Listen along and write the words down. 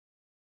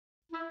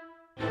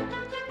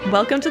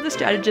Welcome to The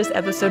Strategist,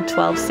 episode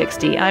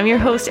 1260. I'm your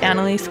host,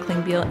 Annalise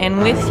Klingbeil, and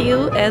with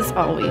you, as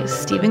always,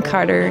 Stephen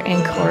Carter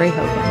and Corey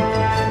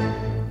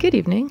Hogan. Good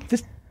evening.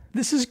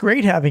 This is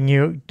great having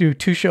you do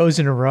two shows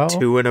in a row.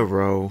 Two in a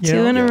row.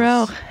 Two in a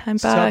row. I'm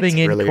back. Subbing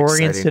in really Corey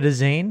exciting. instead of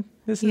Zane.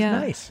 This is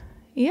nice.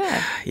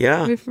 Yeah.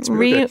 Yeah. We've it's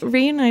real good.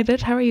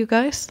 reunited. How are you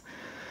guys?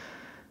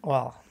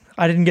 Well,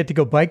 I didn't get to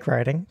go bike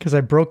riding because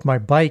I broke my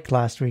bike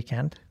last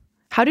weekend.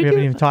 How did We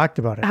haven't you even talked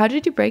about it. How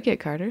did you break it,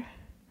 Carter?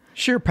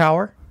 Sheer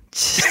power.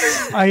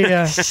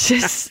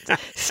 Just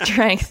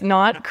strength,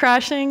 not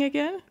crashing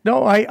again?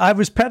 I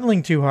was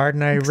pedaling too hard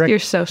and I You're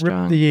so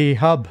strong. ripped the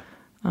hub.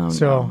 Oh,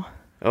 so no.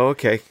 Oh,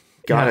 okay.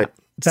 Got Yeah, it.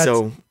 that's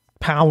So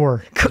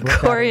power. is what that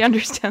Corey is.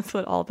 understands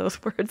what all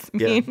those words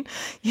mean.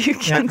 You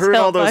can I've heard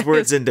tell all those by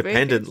words his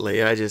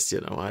independently. I just, I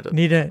don't.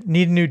 Need a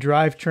new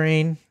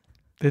drivetrain.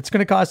 It's going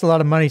to cost a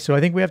lot of money, so I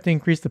think we have to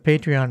increase the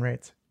Patreon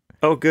rates.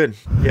 Oh, good.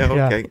 Yeah,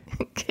 Yeah. okay. face.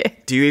 Okay.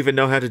 Do you even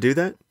know how to do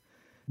that?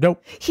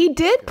 Nope. He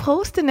did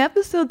post an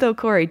episode though,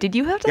 Corey. Did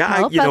you have to Yeah,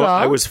 help at all?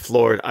 I was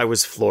floored.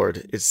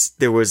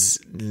 There was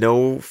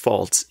no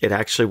faults. It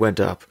actually went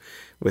up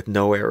with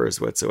no errors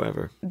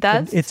whatsoever.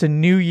 That's It's a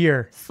new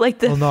year. like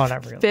the Well, no,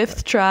 not really.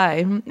 fifth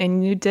try,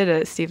 and you did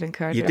it, Stephen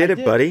Carter. You did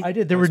it, buddy. I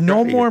did. There I were was no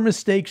proud of you. more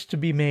mistakes to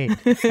be made.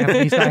 At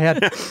least I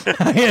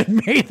had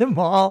made them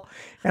all,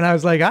 and I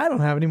was like, I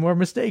don't have any more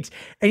mistakes.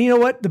 And you know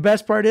what? The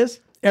best part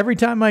is, every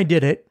time I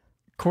did it,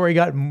 Corey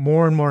got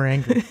more and more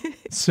angry.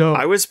 So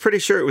I was pretty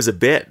sure it was a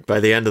bit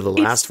by the end of the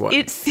last one.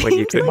 It when you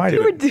seemed couldn't like do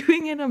you were it.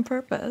 doing it on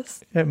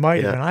purpose. it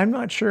might have Yeah. been. I'm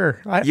not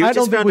sure. I You don't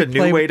just think found we a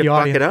play new way with to the fuck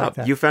audience it like up.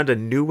 that. You found a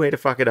new way to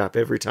fuck it up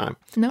every time.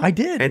 No, I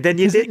did, And then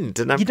you 'Cause didn't,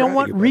 and I'm you don't proud of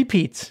want you, bud.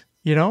 repeats.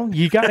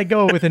 You got to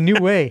go with a new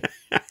way.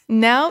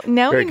 Now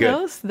Very he good.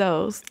 knows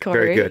those,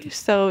 Corey. Very good.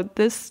 So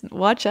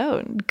watch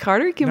out.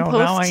 Carter can No, now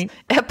post I-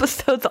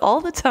 episodes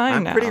all the time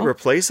I'm now. pretty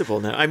replaceable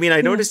now. I mean,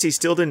 I noticed he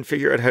still didn't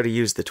figure out how to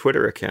use the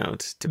Twitter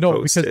account to No,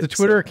 post because it. the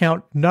Twitter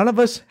account, none of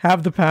us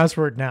have the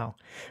password now.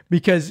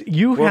 Because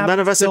you Well, have none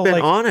of us have still, been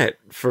like, on it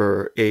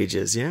for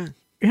ages. Yeah.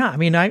 Yeah, I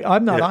mean,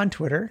 I'm not Yeah. on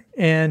Twitter,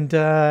 and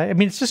I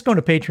mean, it's just going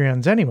to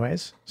Patreons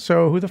anyways.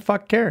 So who the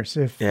fuck cares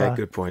if? Yeah. Do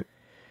Good point.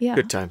 Yeah.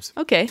 Good times.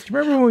 Okay. you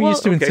remember when we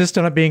used to okay. insist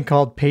on it being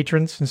called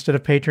patrons instead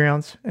of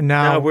Patreons, and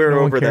now Now we're no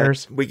over one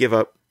cares. that. We give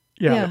up.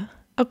 Yeah.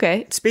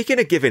 Okay. Speaking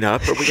of giving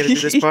up, are we going to do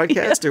this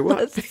podcast or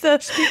what?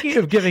 Speaking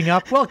of giving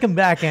up, welcome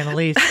back,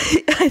 Annalise.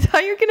 I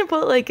thought you were going to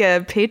put like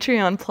a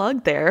Patreon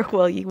plug there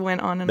while you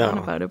went on and on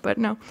No. about it, but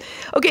no.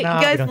 Okay, No,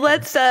 we guys, don't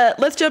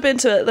let's jump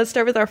into it. Let's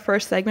start with our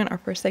first segment. Our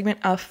first segment,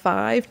 a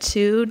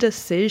 5-2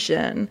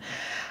 decision.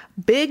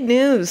 Big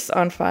news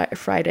on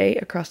Friday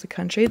across the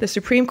country. The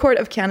Supreme Court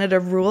of Canada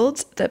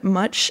ruled that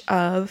much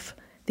of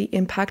the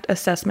Impact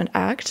Assessment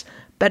Act,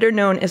 better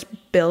known as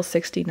Bill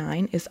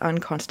 69, is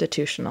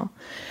unconstitutional.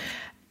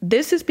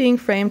 This is being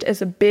framed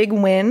as a big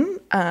win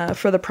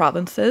for the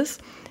provinces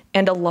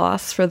and a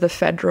loss for the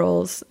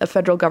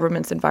federal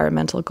government's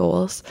environmental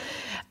goals.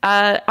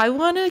 I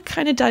want to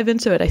kind of dive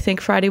into it. I think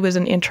Friday was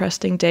an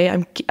interesting day.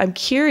 I'm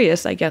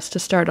curious, I guess, to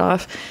start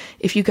off,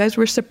 if you guys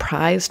were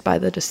surprised by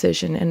the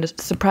decision and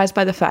surprised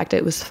by the fact that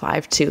it was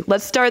 5-2.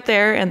 Let's start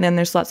there, and then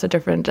there's lots of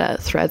different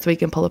threads we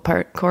can pull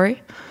apart.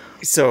 Corey?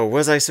 So,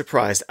 was I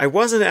surprised? I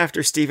wasn't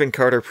after Stephen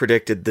Carter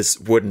predicted this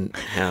wouldn't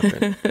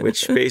happen,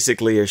 which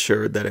basically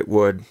assured that it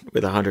would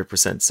with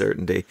 100%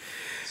 certainty.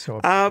 So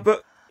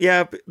But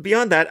yeah,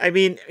 beyond that, I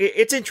mean,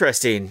 it's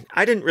interesting.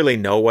 I didn't really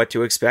know what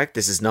to expect.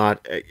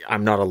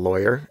 I'm not a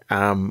lawyer.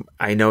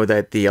 I know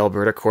that the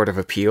Alberta Court of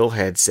Appeal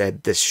had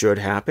said this should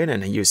happen,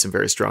 and I used some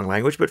very strong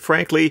language, but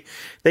frankly,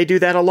 they do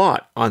that a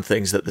lot on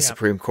things that the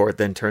Supreme Court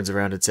then turns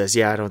around and says,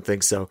 yeah, I don't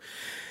think so.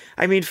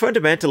 I mean,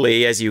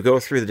 fundamentally, as you go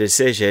through the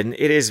decision,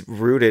 it is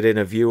rooted in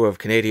a view of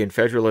Canadian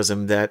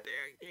federalism that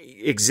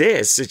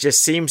exists. It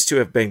just seems to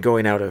have been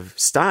going out of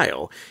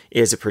style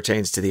as it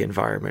pertains to the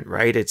environment,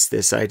 right? It's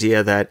this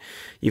idea that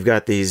you've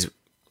got these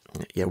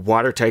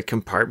watertight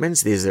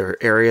compartments. These are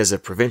areas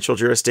of provincial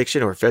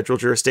jurisdiction or federal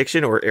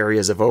jurisdiction or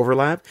areas of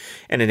overlap.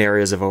 And in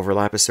areas of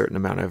overlap, a certain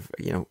amount of,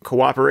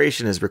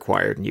 cooperation is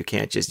required, and you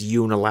can't just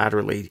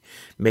unilaterally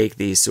make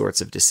these sorts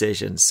of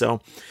decisions.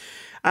 So,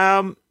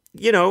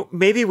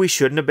 maybe we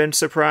shouldn't have been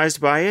surprised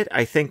by it.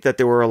 I think that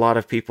there were a lot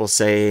of people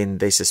saying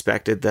they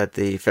suspected that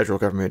the federal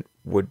government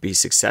would be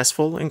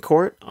successful in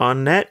court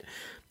on net.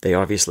 They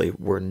obviously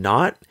were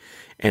not.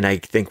 And I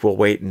think we'll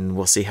wait and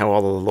we'll see how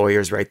all the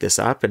lawyers write this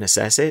up and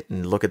assess it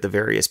and look at the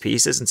various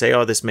pieces and say,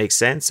 oh, this makes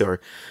sense.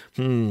 Or,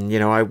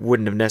 I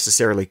wouldn't have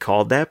necessarily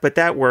called that. But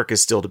that work is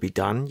still to be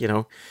done.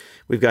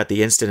 We've got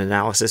the instant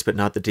analysis, but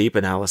not the deep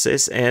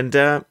analysis. And,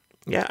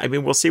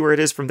 we'll see where it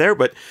is from there.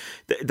 But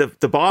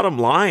the bottom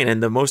line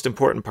and the most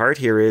important part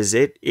here is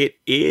it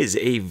is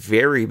a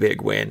very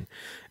big win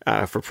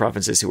for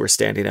provinces who are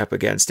standing up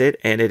against it.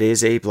 And it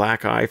is a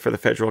black eye for the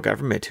federal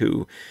government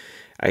who,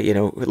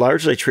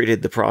 largely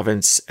treated the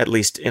province, at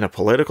least in a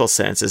political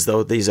sense, as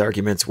though these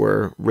arguments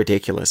were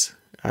ridiculous.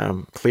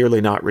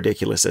 Clearly not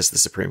ridiculous, as the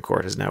Supreme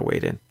Court has now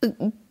weighed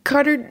in.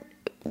 Carter,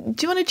 Do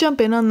you want to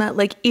jump in on that?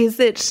 Like, is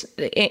it,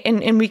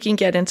 and we can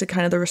get into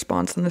kind of the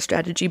response and the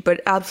strategy, but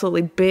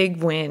absolutely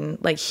big win,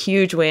 like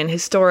huge win,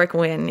 historic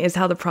win is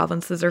how the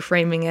provinces are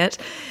framing it.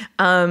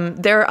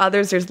 There are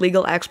others, there's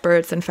legal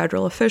experts and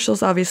federal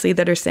officials, obviously,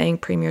 that are saying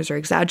premiers are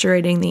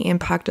exaggerating the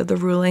impact of the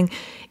ruling.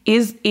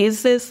 Is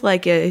this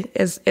like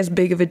as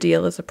big of a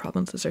deal as the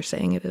provinces are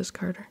saying it is,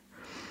 Carter?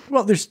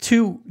 Well, there's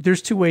two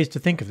ways to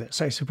think of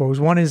this, I suppose.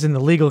 One is in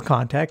the legal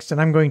context, and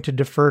I'm going to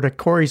defer to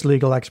Corey's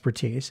legal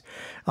expertise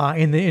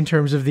in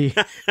terms of the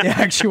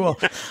actual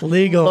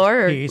legal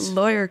piece.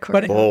 Lawyer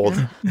Corey.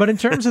 But in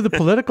terms of the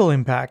political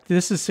impact,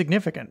 this is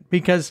significant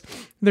because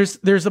there's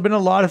been a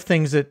lot of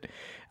things that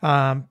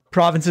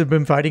provinces have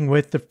been fighting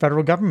with the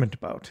federal government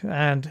about,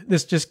 and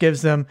this just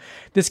gives them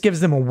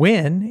a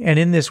win. And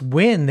in this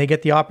win, they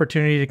get the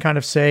opportunity to kind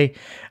of say,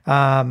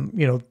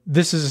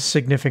 this is a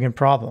significant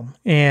problem,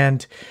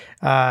 and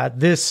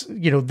this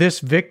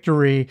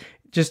victory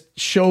just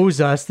shows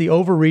us the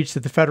overreach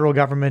that the federal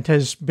government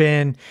has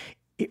been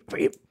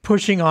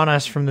pushing on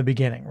us from the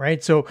beginning,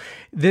 right? So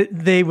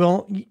they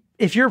will.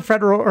 If you're a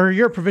federal or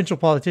you're a provincial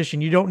politician,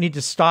 you don't need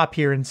to stop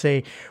here and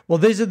say, well,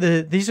 these are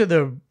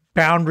the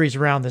boundaries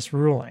around this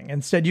ruling.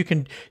 Instead, you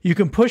can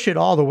push it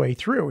all the way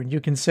through, and you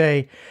can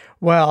say,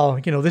 well,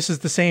 this is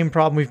the same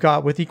problem we've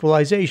got with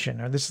equalization,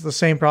 or this is the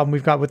same problem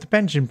we've got with the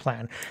pension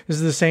plan. This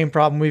is the same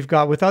problem we've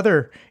got with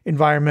other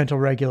environmental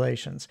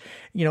regulations.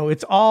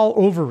 It's all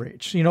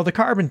overreach. The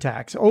carbon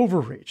tax,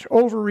 overreach.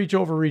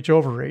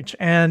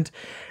 And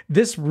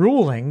this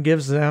ruling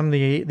gives them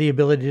the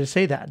ability to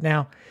say that.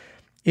 Now,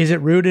 is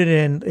it rooted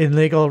in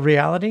legal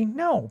reality?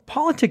 No,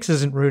 politics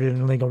isn't rooted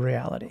in legal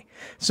reality.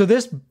 So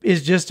this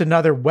is just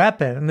another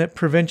weapon that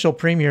provincial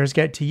premiers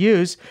get to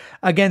use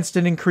against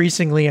an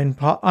increasingly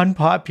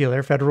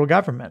unpopular federal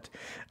government.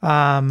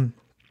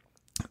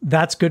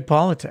 That's good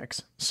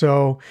politics.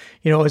 So,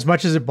 as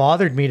much as it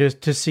bothered me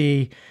to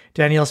see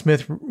Danielle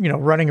Smith,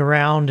 running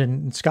around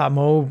and Scott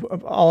Moe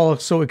all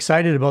so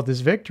excited about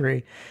this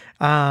victory,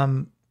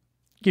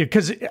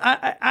 because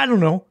I don't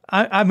know.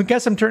 I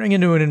guess I'm turning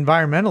into an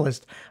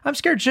environmentalist. I'm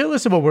scared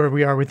shitless about where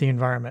we are with the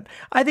environment.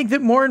 I think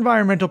that more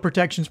environmental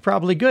protection is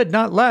probably good,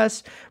 not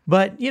less.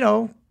 But,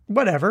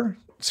 whatever.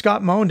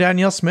 Scott Moe and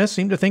Danielle Smith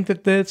seem to think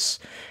that this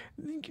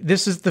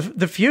is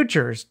the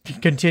future,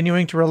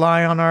 continuing to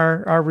rely on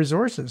our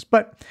resources.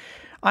 But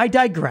I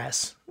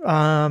digress.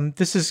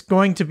 This is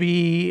going to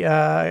be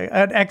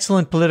an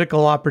excellent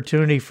political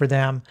opportunity for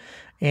them.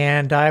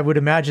 And I would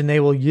imagine they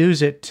will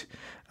use it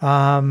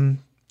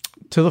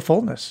to the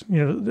fullness,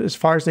 as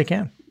far as they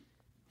can.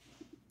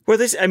 Well,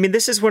 this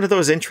is one of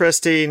those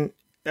interesting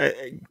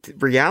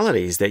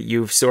realities that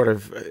you've sort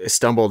of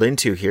stumbled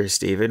into here,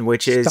 Stephen,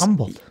 which is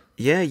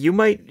yeah, you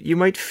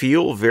might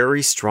feel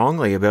very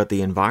strongly about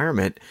the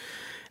environment.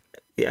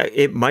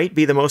 It might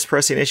be the most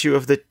pressing issue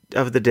of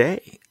the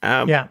day.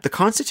 The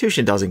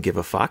Constitution doesn't give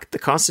a fuck. The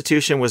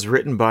Constitution was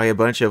written by a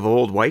bunch of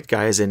old white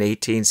guys in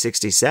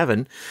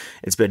 1867.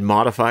 It's been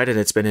modified and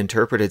it's been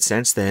interpreted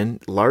since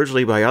then,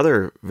 largely by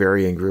other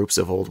varying groups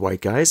of old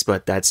white guys,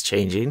 but that's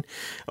changing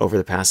over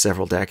the past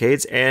several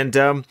decades.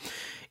 And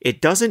it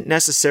doesn't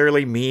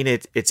necessarily mean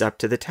it's up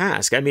to the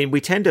task. I mean,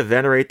 we tend to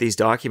venerate these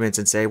documents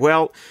and say,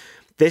 well,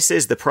 this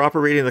is the proper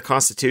reading of the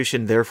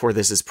Constitution, therefore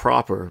this is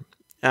proper.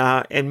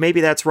 And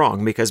maybe that's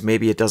wrong, because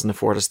maybe it doesn't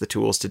afford us the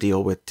tools to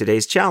deal with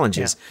today's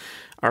challenges.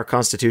 Yeah. Our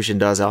Constitution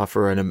does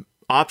offer an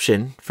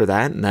option for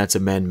that, and that's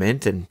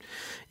amendment. And,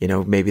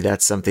 maybe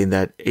that's something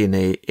that in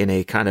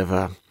a kind of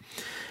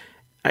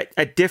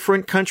a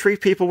different country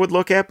people would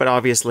look at. But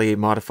obviously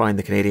modifying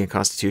the Canadian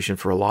Constitution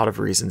for a lot of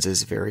reasons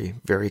is very,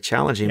 very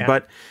challenging. Yeah.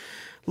 But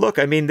look,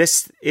 I mean,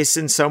 this is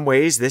in some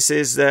ways, this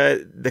is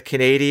the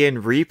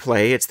Canadian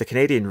replay. It's the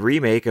Canadian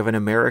remake of an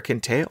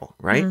American tale,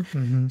 right?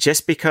 Mm-hmm.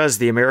 Just because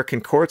the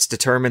American courts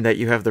determine that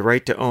you have the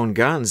right to own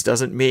guns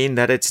doesn't mean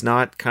that it's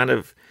not kind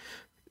of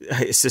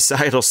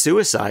societal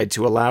suicide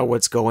to allow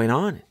what's going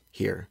on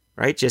here,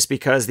 right? Just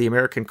because the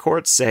American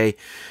courts say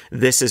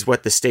this is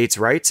what the states'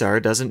 rights are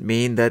doesn't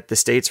mean that the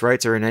states'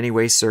 rights are in any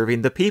way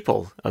serving the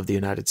people of the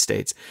United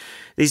States.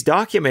 These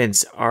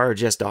documents are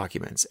just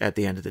documents at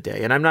the end of the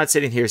day. And I'm not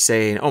sitting here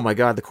saying, oh my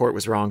God, the court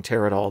was wrong,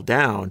 tear it all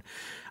down.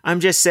 I'm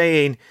just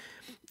saying,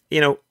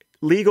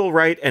 legal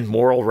right and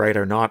moral right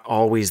are not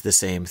always the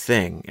same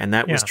thing. And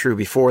that was true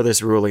before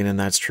this ruling, and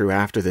that's true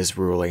after this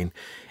ruling.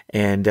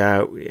 And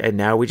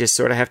now we just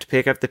sort of have to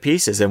pick up the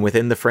pieces. And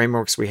within the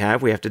frameworks we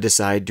have to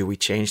decide, do we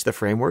change the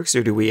frameworks,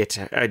 or do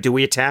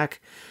we attack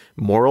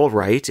moral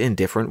right in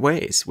different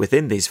ways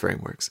within these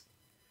frameworks?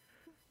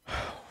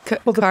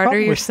 Well, Carter,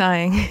 you're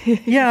sighing.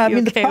 Yeah, I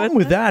mean, the problem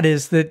with that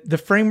is that the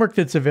framework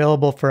that's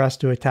available for us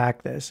to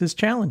attack this is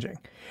challenging,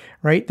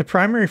 right? The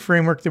primary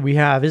framework that we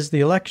have is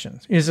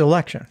elections,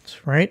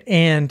 right?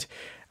 And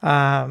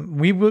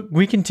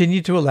we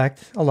continue to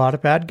elect a lot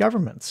of bad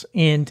governments,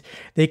 and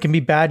they can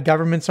be bad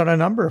governments on a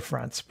number of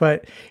fronts.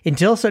 But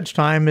until such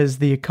time as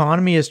the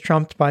economy is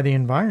trumped by the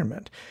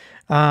environment,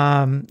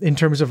 in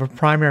terms of a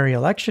primary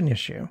election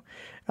issue,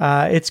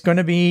 it's going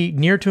to be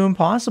near to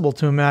impossible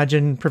to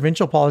imagine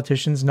provincial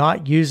politicians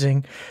not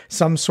using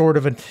some sort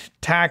of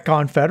attack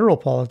on federal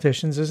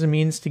politicians as a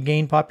means to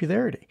gain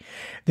popularity.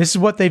 This is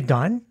what they've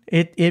done.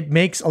 It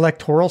makes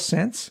electoral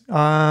sense.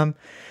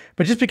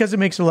 But just because it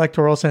makes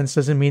electoral sense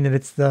doesn't mean that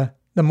it's the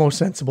most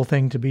sensible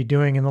thing to be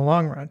doing in the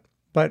long run.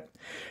 But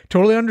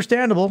totally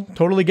understandable.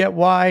 Totally get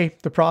why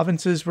the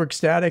provinces were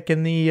ecstatic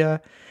and the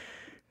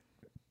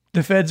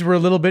feds were a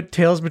little bit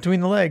tails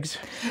between the legs.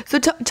 So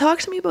talk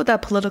to me about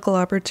that political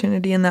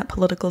opportunity and that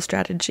political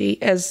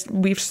strategy. As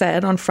we've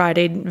said on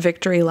Friday,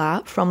 victory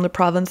lap from the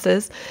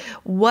provinces.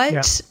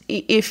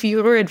 If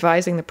you were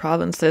advising the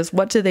provinces,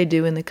 what do they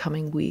do in the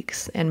coming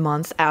weeks and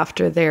months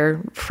after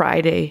their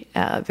Friday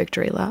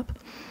victory lap?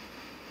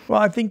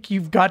 Well, I think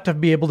you've got to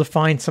be able to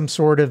find some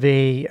sort of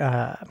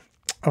a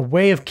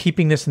way of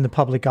keeping this in the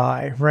public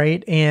eye,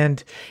 right?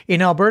 And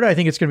in Alberta, I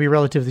think it's going to be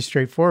relatively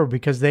straightforward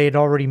because they had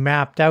already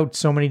mapped out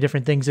so many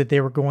different things that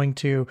they were going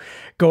to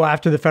go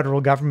after the federal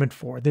government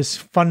for. This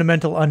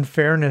fundamental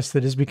unfairness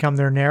that has become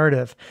their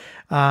narrative,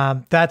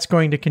 that's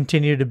going to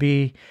continue to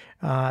be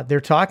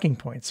their talking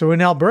point. So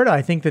in Alberta,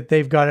 I think that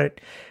they've got it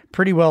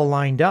pretty well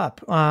lined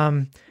up.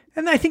 And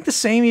I think the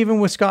same even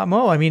with Scott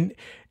Moe. I mean,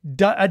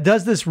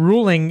 does this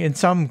ruling in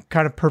some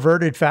kind of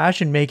perverted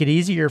fashion make it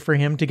easier for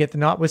him to get the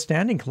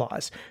notwithstanding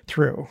clause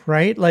through,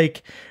 right?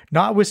 Like,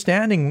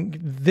 notwithstanding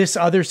this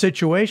other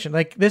situation,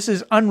 like this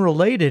is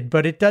unrelated,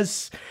 but it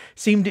does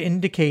seem to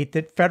indicate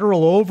that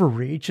federal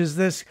overreach is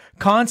this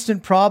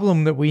constant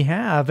problem that we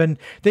have. And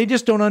they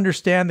just don't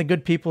understand the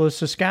good people of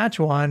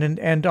Saskatchewan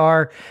and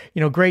our,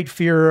 great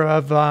fear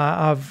of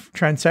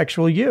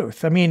transsexual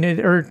youth. I mean,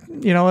 it's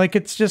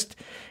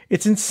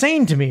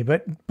insane to me,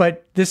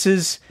 but this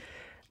is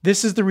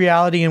the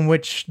reality in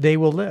which they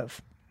will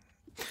live.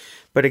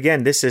 But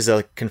again, this is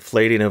a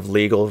conflating of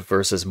legal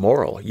versus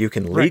moral. You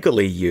can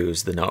legally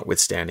use the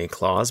notwithstanding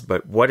clause,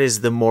 but what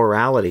is the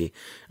morality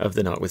of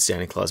the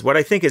notwithstanding clause? What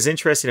I think is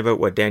interesting about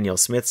what Danielle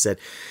Smith said,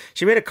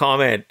 she made a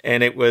comment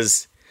and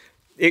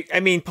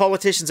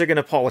politicians are going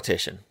to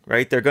politician,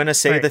 right? They're going to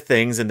say the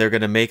things and they're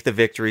going to make the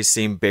victories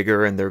seem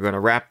bigger and they're going to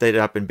wrap that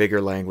up in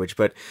bigger language.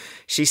 But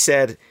she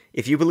said,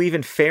 if you believe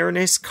in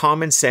fairness,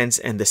 common sense,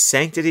 and the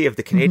sanctity of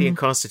the Canadian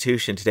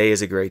Constitution, today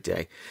is a great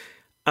day.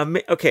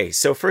 Okay,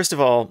 so first of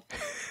all,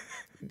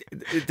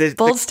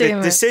 the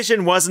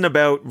decision wasn't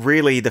about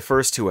really the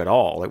first two at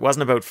all. It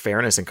wasn't about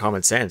fairness and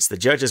common sense. The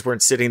judges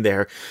weren't sitting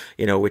there,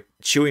 with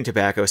chewing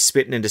tobacco,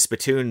 spitting into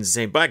spittoons,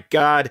 saying, "By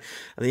God,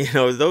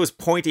 those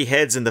pointy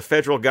heads in the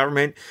federal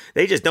government,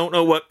 they just don't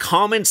know what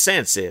common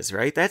sense is,"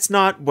 right? That's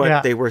not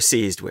what they were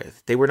seized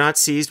with. They were not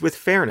seized with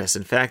fairness.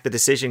 In fact, the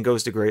decision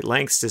goes to great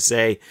lengths to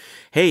say,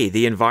 hey,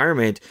 the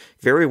environment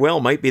very well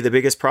might be the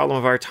biggest problem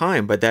of our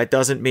time, but that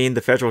doesn't mean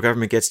the federal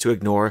government gets to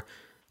ignore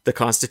the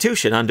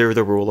Constitution under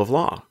the rule of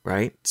law,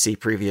 right? See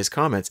previous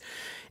comments.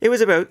 It was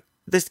about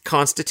the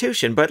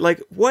Constitution, but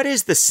what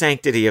is the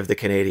sanctity of the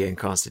Canadian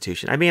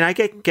Constitution? I mean, I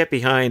get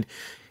behind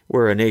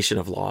we're a nation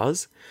of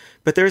laws,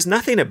 but there's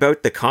nothing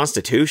about the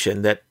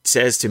Constitution that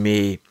says to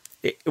me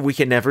we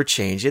can never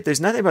change it.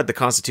 There's nothing about the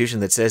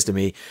Constitution that says to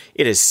me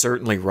it is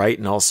certainly right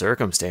in all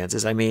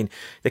circumstances. I mean,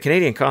 the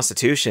Canadian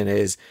Constitution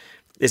is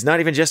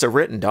not even just a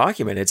written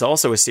document. It's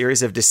also a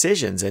series of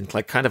decisions and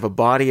kind of a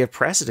body of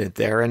precedent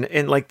there. And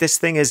this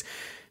thing is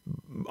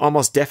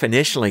almost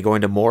definitionally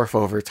going to morph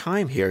over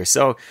time here.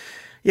 So,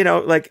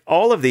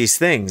 all of these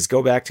things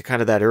go back to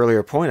kind of that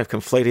earlier point of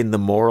conflating the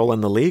moral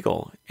and the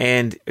legal.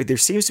 And there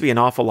seems to be an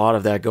awful lot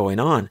of that going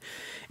on.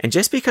 And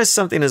just because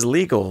something is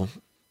legal,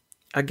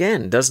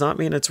 again, does not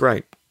mean it's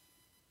right.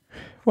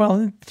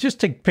 Well, just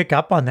to pick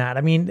up on that,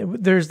 I mean,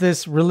 there's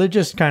this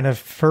religious kind of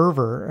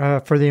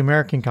fervor for the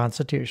American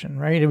Constitution,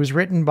 right? It was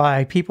written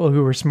by people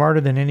who were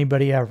smarter than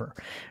anybody ever,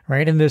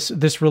 right? And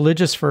this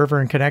religious fervor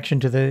and connection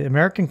to the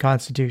American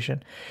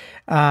Constitution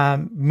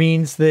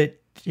means that,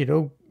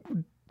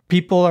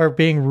 people are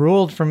being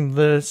ruled from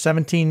the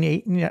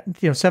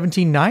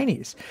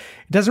 1790s.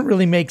 It doesn't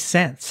really make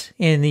sense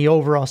in the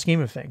overall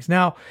scheme of things.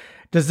 Now,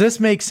 does this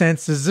make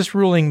sense? Does this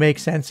ruling make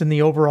sense in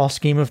the overall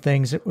scheme of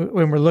things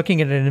when we're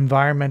looking at an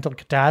environmental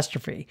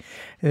catastrophe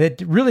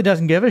that really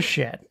doesn't give a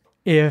shit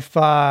if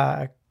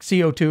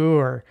CO2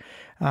 or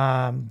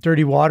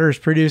dirty water is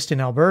produced in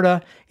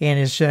Alberta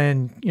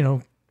and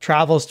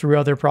travels through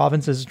other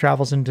provinces,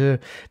 travels into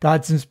the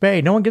Hudson's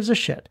Bay? No one gives a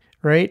shit,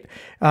 right?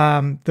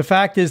 The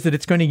fact is that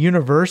it's going to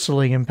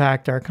universally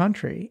impact our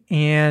country,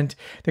 and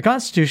the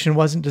Constitution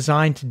wasn't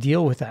designed to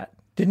deal with that.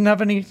 Didn't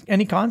have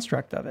any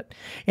construct of it.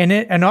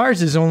 And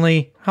ours is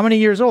only, how many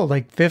years old?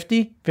 Like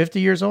 50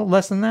 years old?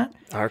 Less than that?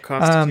 Our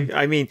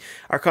Constitution,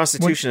 our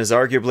Constitution is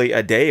arguably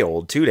a day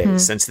old, 2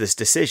 days since this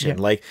decision.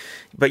 Yeah.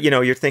 But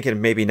you're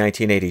thinking maybe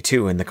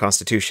 1982 and the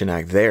Constitution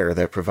Act there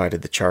that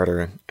provided the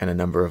charter and a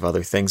number of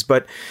other things.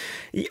 But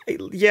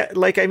yeah,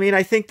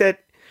 I think that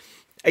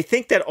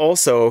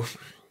also,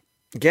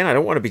 again, I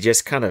don't want to be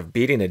just kind of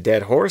beating a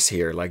dead horse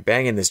here,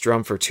 banging this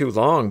drum for too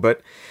long,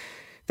 but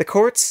the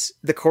courts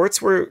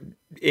were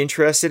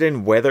interested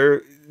in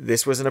whether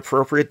this was an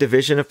appropriate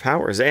division of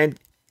powers. And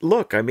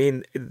look, I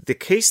mean, the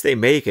case they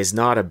make is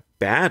not a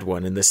bad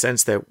one in the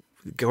sense that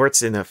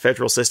courts in the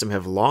federal system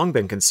have long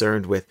been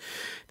concerned with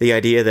the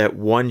idea that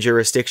one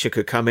jurisdiction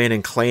could come in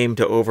and claim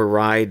to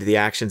override the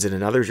actions in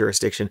another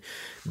jurisdiction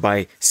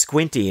by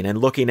squinting and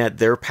looking at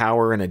their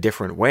power in a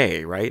different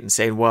way, right? And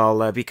saying,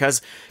 well,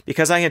 because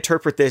I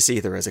interpret this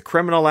either as a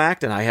criminal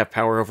act and I have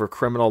power over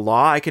criminal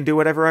law, I can do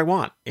whatever I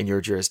want in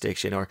your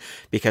jurisdiction, or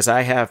because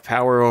I have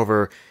power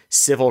over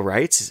civil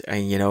rights,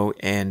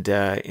 and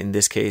in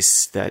this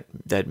case,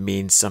 that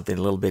means something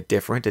a little bit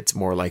different. It's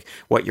more like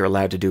what you're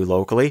allowed to do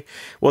locally.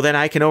 Well, then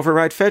I can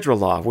override federal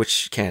law,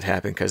 which can't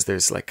happen because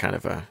there's like kind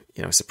of a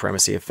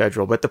supremacy of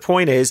federal. But the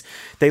point is,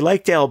 they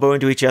like to elbow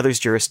into each other's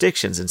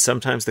jurisdictions, and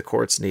sometimes the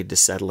courts need to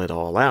settle it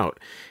all out,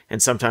 and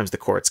sometimes the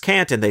courts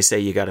can't, and they say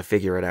you got to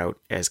figure it out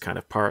as kind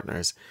of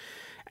partners.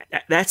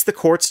 That's the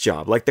court's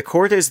job. Like, the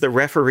court is the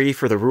referee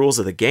for the rules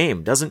of the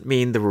game. Doesn't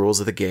mean the rules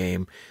of the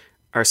game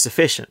are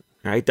sufficient.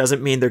 Right?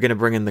 Doesn't mean they're going to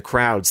bring in the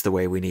crowds the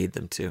way we need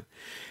them to.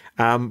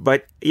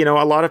 But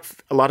a lot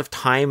of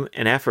time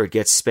and effort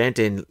gets spent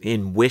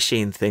in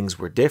wishing things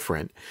were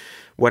different.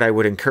 What I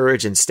would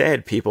encourage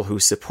instead, people who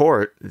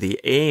support the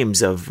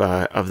aims of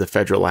the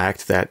federal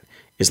act that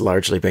is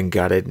largely been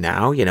gutted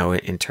now,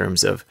 in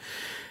terms of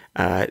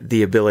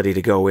the ability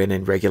to go in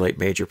and regulate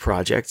major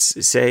projects,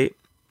 say,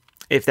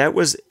 if that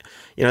was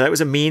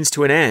a means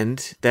to an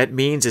end, that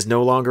means is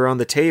no longer on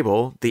the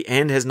table. The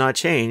end has not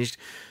changed.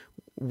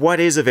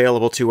 What is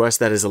available to us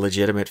that is a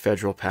legitimate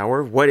federal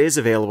power? What is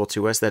available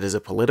to us that is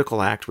a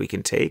political act we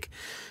can take?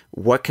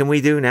 What can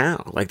we do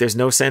now? Like, there's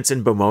no sense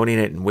in bemoaning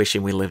it and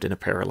wishing we lived in a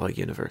parallel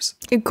universe.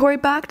 And Corey,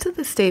 back to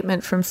the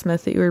statement from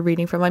Smith that you were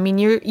reading from. I mean,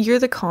 you're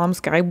the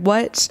comms guy.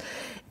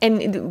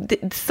 And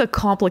it's so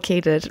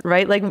complicated,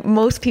 right? Like,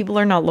 most people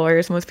are not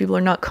lawyers. Most people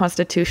are not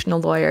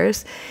constitutional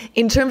lawyers.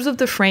 In terms of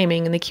the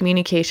framing and the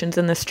communications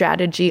and the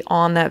strategy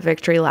on that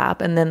victory lap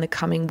and then the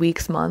coming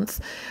weeks, months,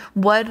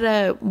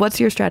 what's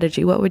your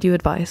strategy? What would you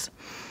advise?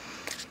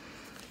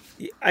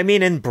 I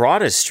mean, in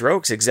broadest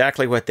strokes,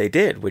 exactly what they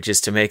did, which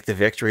is to make the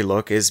victory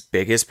look as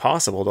big as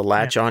possible, to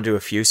latch onto a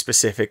few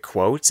specific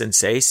quotes and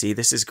say, see,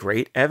 this is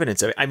great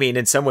evidence. I mean,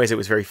 in some ways, it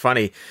was very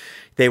funny.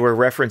 They were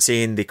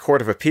referencing the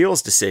Court of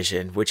Appeals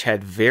decision, which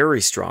had very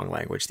strong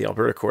language, the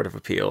Alberta Court of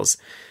Appeals,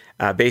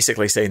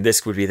 basically saying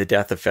this would be the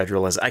death of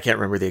federalism. I can't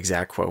remember the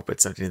exact quote, but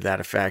something to that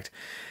effect.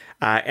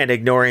 And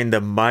ignoring the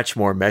much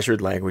more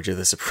measured language of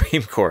the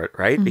Supreme Court,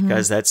 right? Mm-hmm.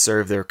 Because that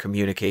served their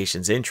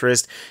communications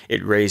interest.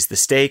 It raised the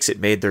stakes.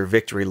 It made their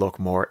victory look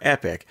more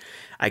epic.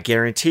 I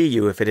guarantee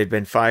you, if it had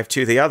been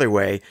 5-2 the other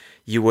way,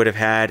 you would have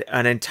had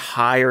an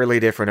entirely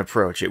different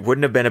approach. It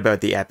wouldn't have been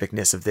about the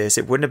epicness of this.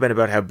 It wouldn't have been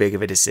about how big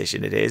of a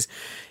decision it is.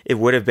 It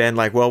would have been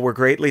like, well, we're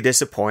greatly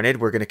disappointed.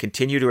 We're going to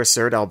continue to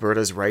assert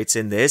Alberta's rights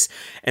in this.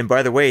 And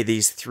by the way,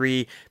 these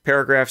 3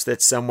 paragraphs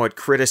that somewhat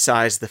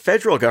criticize the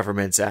federal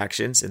government's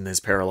actions in this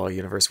parallel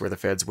universe where the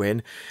feds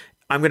win,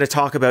 I'm going to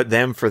talk about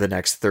them for the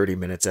next 30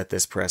 minutes at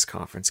this press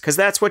conference, because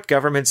that's what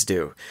governments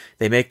do.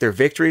 They make their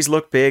victories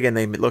look big and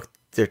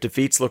their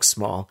defeats look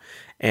small.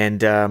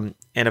 And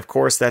of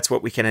course, that's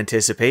what we can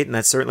anticipate. And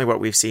that's certainly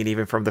what we've seen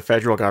even from the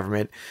federal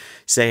government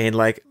saying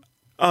like,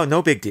 oh,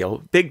 no big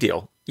deal, big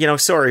deal.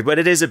 Sorry, but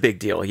it is a big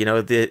deal.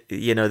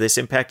 This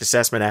Impact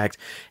Assessment Act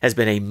has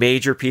been a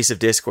major piece of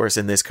discourse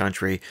in this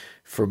country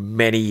for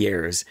many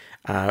years.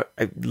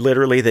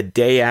 Literally the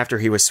day after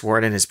he was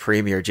sworn in as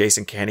premier,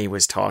 Jason Kenney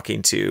was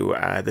talking to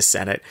the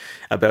Senate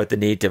about the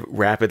need to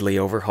rapidly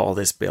overhaul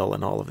this bill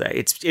and all of that.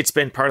 It's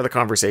been part of the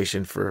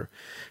conversation for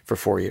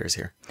 4 years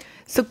here.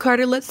 So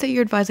Carter, let's say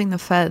you're advising the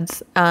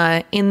feds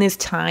in this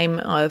time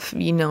of,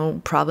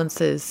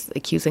 provinces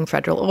accusing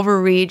federal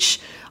overreach,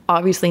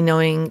 obviously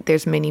knowing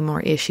there's many more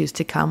issues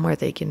to come where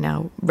they can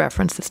now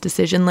reference this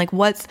decision. Like,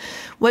 what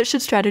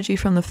should strategy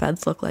from the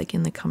feds look like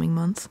in the coming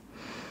months?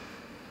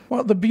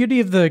 Well, the beauty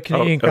of the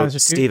Canadian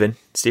Constitution...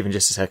 Stephen,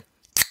 just a sec.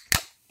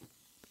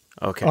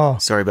 Okay,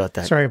 sorry about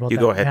that. Sorry about that. You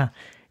go ahead.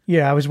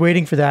 Yeah, I was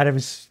waiting for that. It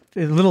was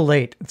a little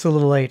late. It's a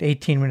little late,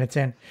 18 minutes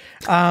in.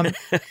 What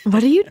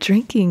are you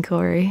drinking,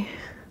 Corey?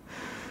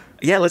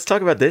 Yeah, let's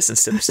talk about this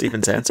instead of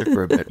Stephen's answer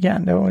for a bit. Yeah,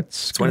 no,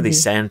 it's one of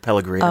these San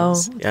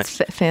Pellegrinos. Oh, yeah.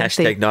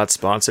 Fancy. Hashtag not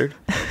sponsored.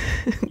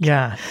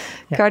 Yeah.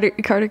 Carter,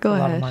 go ahead. A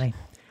lot of money.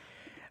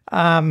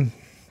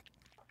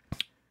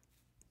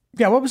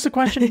 Yeah, what was the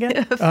question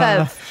again?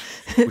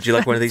 Would you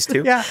like one of these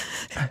too? Yeah.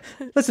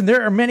 Listen,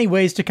 there are many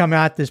ways to come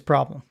at this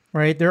problem,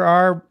 right? There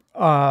are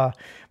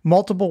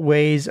multiple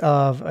ways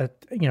of,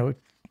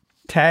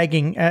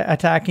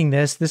 attacking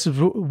this. This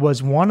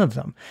was one of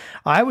them.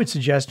 I would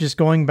suggest just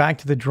going back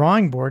to the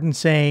drawing board and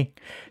saying,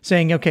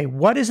 okay,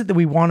 what is it that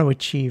we want to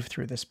achieve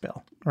through this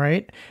bill,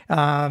 right?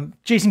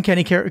 Jason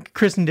Kenney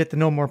christened it the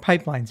No More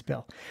Pipelines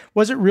bill.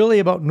 Was it really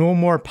about no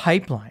more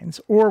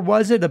pipelines, or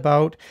was it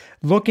about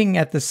looking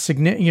at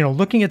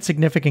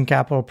significant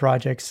capital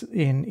projects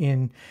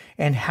in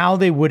and how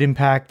they would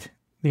impact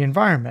the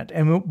environment.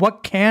 And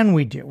what can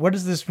we do? What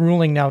is this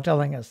ruling now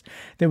telling us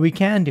that we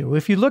can do?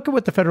 If you look at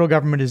what the federal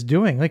government is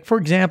doing, like, for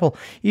example,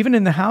 even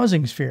in the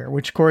housing sphere,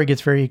 which Corey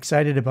gets very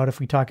excited about if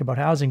we talk about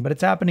housing, but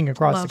it's happening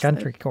across the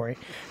country, Corey,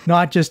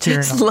 not just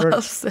here in Alberta.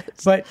 Loves it.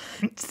 But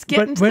just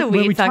get into the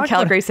weeds on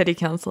Calgary City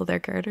Council there,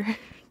 Carter.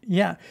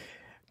 Yeah.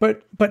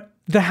 But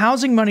the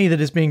housing money that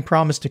is being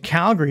promised to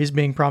Calgary is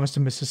being promised to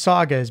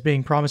Mississauga, is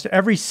being promised to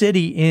every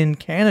city in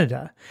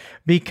Canada,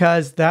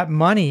 because that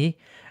money,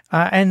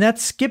 and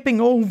that's skipping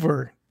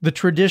over the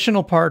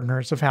traditional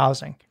partners of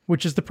housing,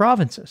 which is the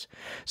provinces.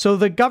 So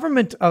the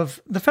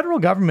federal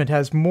government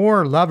has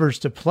more levers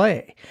to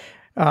play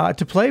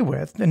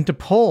with and to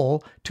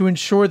pull to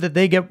ensure that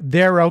they get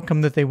their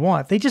outcome that they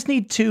want. They just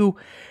need to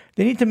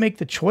make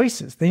the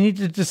choices. They need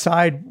to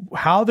decide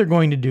how they're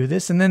going to do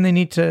this, and then they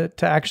need to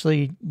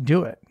actually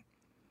do it.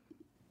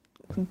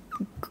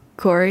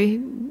 Corey,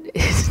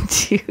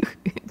 do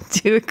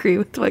you agree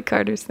with what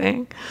Carter's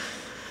saying?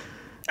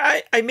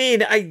 I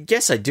mean, I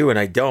guess I do and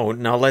I don't,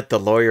 and I'll let the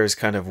lawyers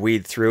kind of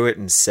weed through it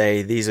and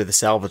say these are the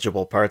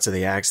salvageable parts of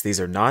the act, these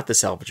are not the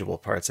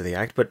salvageable parts of the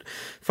act. But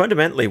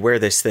fundamentally, where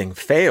this thing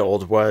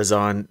failed was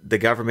on the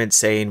government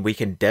saying we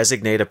can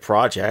designate a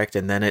project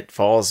and then it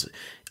falls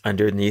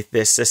underneath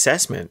this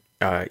assessment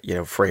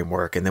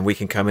framework, and then we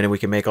can come in and we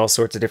can make all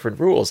sorts of different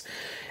rules.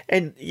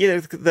 And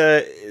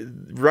the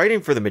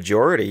writing for the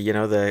majority,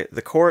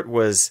 the court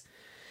was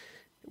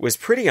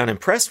pretty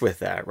unimpressed with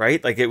that,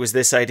 right? Like, it was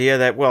this idea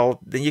that, well,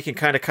 then you can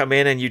kind of come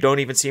in and you don't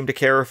even seem to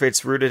care if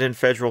it's rooted in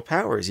federal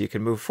powers. You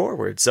can move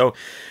forward. So,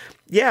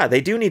 yeah, they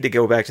do need to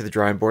go back to the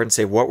drawing board and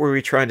say, what were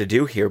we trying to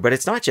do here? But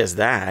it's not just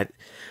that.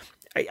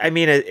 I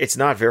mean, it's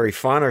not very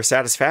fun or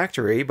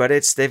satisfactory, but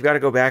they've got to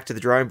go back to the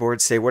drawing board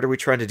and say, what are we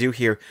trying to do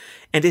here?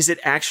 And is it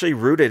actually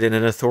rooted in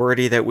an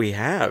authority that we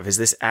have? Is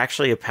this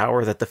actually a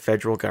power that the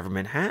federal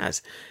government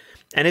has?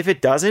 And if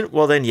it doesn't,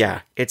 well, then,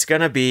 yeah, it's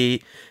going to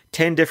be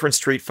 10 different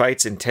street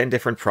fights in 10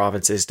 different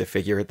provinces to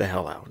figure it the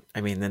hell out.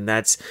 I mean, then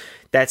that's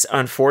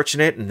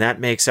unfortunate, and that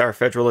makes our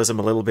federalism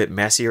a little bit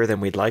messier than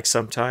we'd like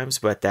sometimes,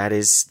 but that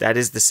is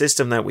the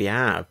system that we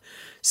have.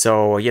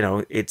 So,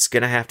 it's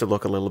going to have to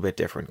look a little bit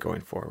different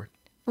going forward.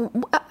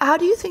 How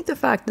do you think the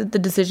fact that the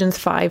decision's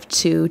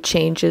 5-2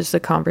 changes the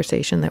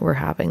conversation that we're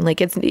having?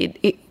 Like,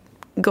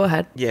 go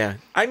ahead. Yeah.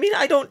 I mean,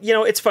 I don't,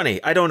 it's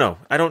funny. I don't know.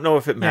 I don't know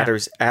if it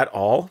matters at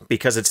all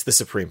because it's the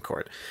Supreme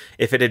Court.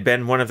 If it had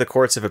been one of the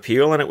courts of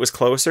appeal and it was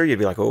closer, you'd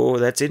be like, oh,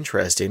 that's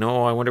interesting.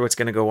 Oh, I wonder what's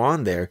going to go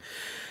on there.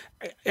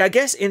 I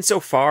guess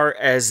insofar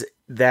as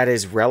that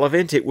is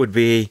relevant, it would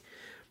be,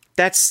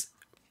 that's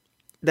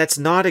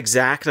not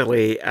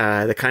exactly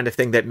the kind of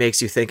thing that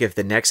makes you think if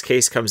the next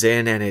case comes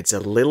in and it's a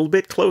little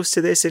bit close to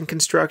this in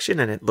construction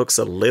and it looks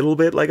a little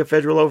bit like a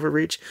federal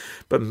overreach,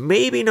 but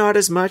maybe not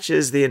as much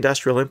as the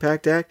Industrial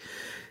Impact Act,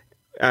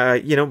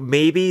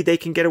 maybe they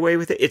can get away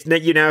with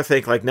it. You now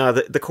think like, no,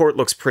 the court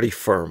looks pretty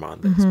firm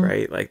on this,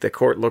 right? Like, the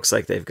court looks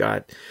like they've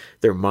got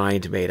their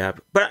mind made up.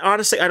 But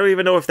honestly, I don't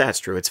even know if that's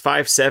true. It's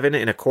 5-7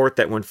 in a court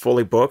that went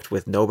fully booked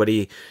with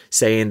nobody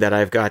saying that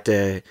I've got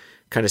to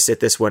kind of sit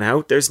this one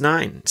out. There's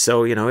 9.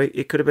 So,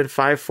 it could have been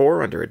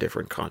 5-4 under a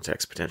different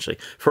context, potentially,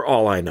 for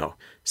all I know.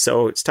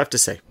 So it's tough to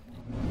say.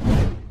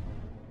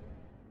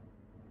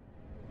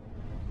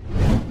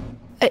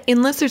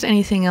 Unless there's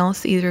anything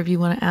else either of you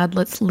want to add,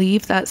 let's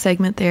leave that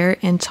segment there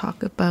and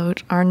talk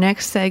about our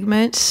next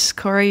segment.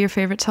 Corey, your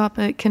favorite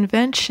topic,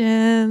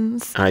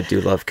 conventions. I do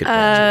love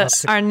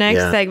conventions. Our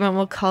next segment,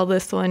 we'll call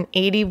this one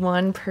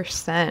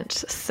 81%.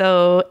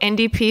 So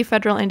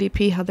federal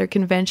NDP had their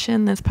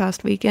convention this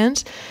past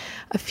weekend.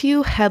 A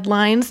few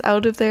headlines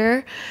out of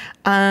there.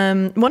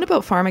 One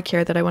about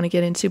pharmacare that I want to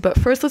get into. But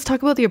first, let's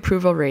talk about the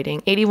approval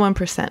rating.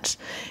 81%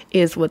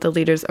 is what the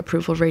leader's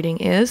approval rating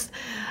is.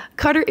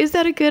 Carter, is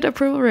that a good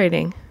approval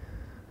rating?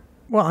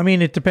 Well, I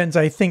mean, it depends,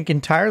 I think,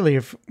 entirely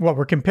of what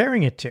we're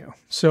comparing it to.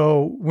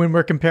 So when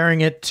we're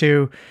comparing it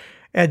to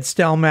Ed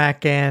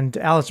Stelmach and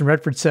Alison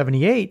Redford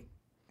 78,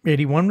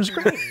 81 was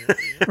great,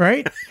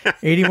 right?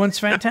 81's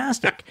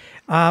fantastic.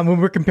 When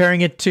we're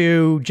comparing it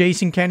to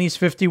Jason Kenney's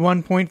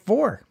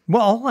 51.4,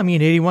 well, I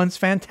mean, 81's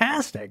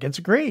fantastic. It's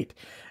great.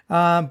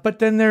 But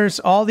then there's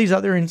all these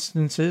other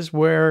instances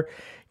where,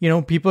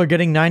 people are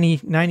getting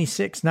 90,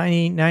 96,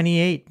 90,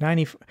 98,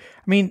 90. I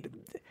mean,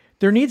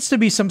 there needs to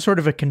be some sort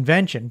of a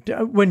convention.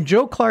 When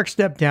Joe Clark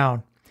stepped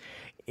down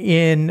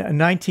in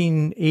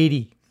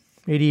 1980,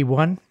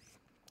 81,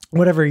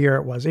 whatever year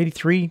it was,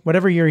 83,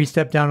 whatever year he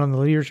stepped down on the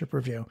leadership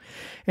review,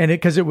 and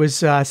because it was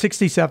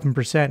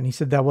 67%, and he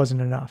said that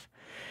wasn't enough.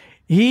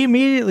 He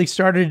immediately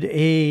started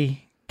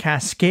a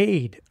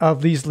cascade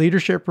of these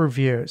leadership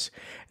reviews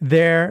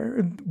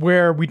there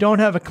where we don't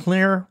have a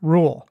clear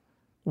rule.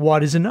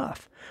 What is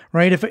enough,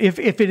 right? If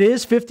it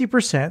is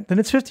 50%, then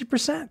it's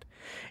 50%.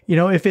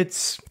 If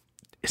it's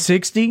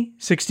 60,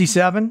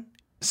 67,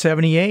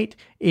 78,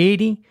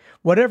 80,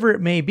 whatever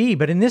it may be.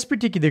 But in this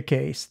particular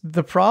case,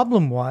 the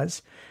problem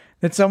was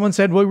that someone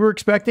said, well, we're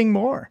expecting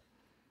more,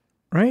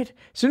 right?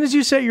 As soon as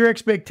you set your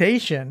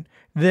expectation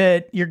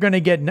that you're going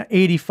to get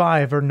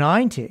 85 or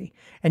 90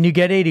 and you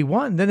get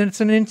 81, then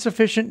it's an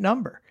insufficient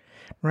number,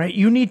 right?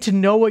 You need to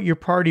know what your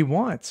party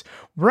wants.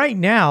 Right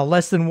now,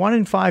 less than 1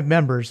 in 5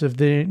 members of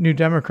the New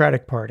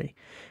Democratic Party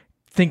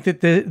think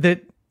that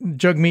that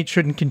Jagmeet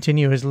shouldn't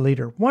continue as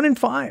leader. 1 in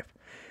 5.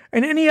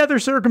 In any other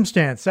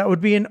circumstance, that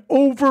would be an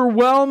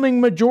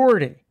overwhelming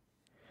majority.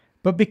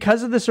 But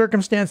because of the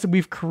circumstance that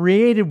we've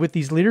created with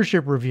these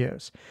leadership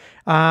reviews,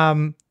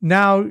 now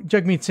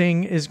Jagmeet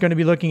Singh is going to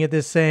be looking at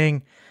this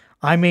saying,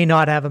 I may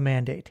not have a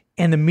mandate.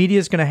 And the media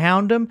is going to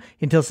hound him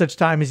until such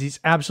time as he's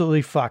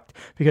absolutely fucked.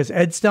 Because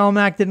Ed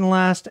Stelmach didn't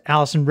last,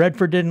 Alison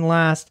Redford didn't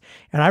last,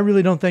 and I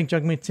really don't think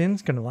Jagmeet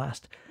Singh's going to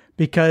last.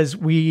 Because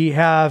we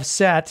have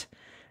set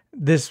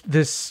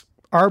this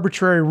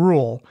arbitrary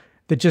rule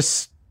that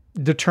just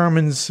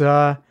determines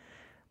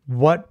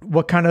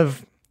what kind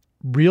of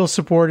real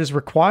support is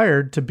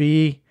required to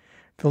be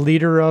the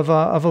leader of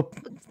a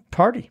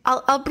party.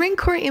 I'll bring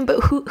Corey in,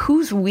 but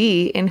who's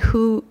we, and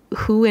who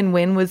and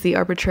when was the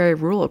arbitrary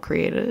rule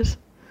created?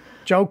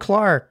 Joe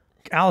Clark,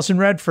 Alison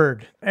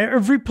Redford,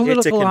 every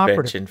political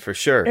operative. It's a convention for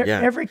sure.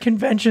 Yeah. Every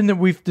convention that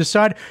we've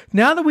decided,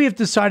 now that we have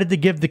decided to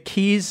give the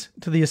keys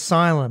to the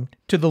asylum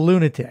to the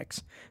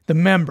lunatics, the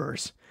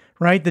members,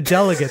 right? The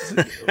delegates.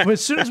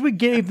 As soon as we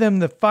gave them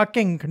the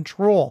fucking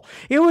control,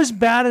 it was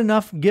bad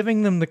enough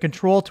giving them the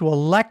control to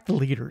elect the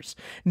leaders.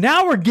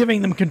 Now we're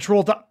giving them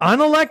control to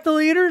unelect the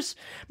leaders.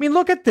 I mean,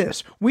 look at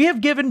this. We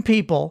have given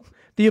people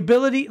the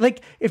ability,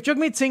 like if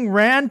Jagmeet Singh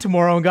ran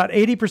tomorrow and got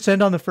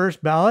 80% on the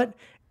first ballot,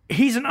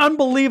 he's an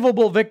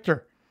unbelievable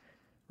victor,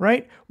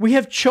 right? We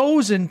have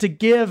chosen to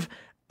give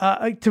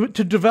to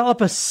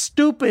develop a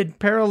stupid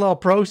parallel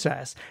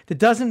process that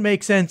doesn't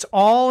make sense,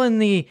 all in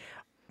the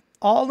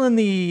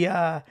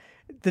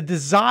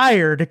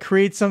desire to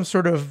create some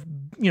sort of,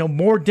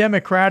 more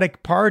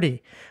democratic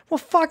party. Well,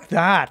 fuck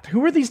that.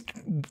 Who are these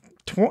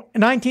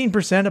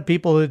 19% of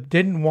people who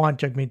didn't want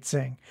Jagmeet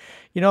Singh?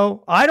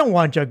 I don't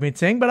want Jagmeet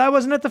Singh, but I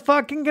wasn't at the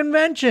fucking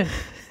convention.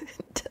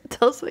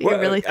 Tell us what you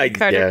really think,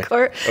 Carter.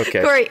 Yeah.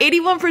 Okay. Corey,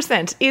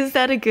 81%. Is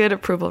that a good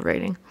approval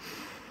rating?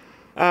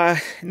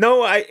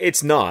 No,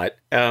 it's not.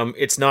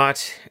 It's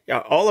not.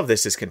 All of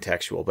this is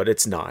contextual, but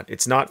it's not.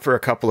 It's not for a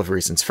couple of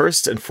reasons.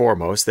 First and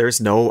foremost,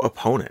 there's no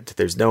opponent.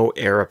 There's no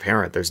heir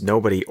apparent. There's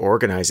nobody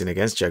organizing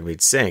against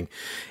Jagmeet Singh.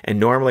 And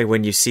normally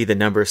when you see the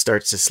number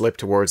starts to slip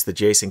towards the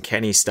Jason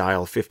Kenney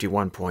style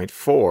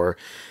 51.4,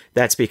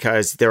 that's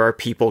because there are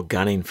people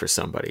gunning for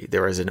somebody.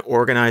 There is an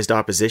organized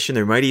opposition.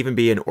 There might even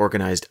be an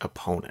organized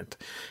opponent.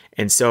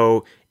 And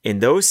so in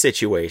those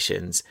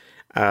situations,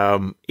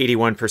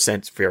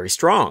 81% is very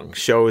strong,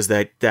 shows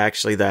that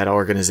actually that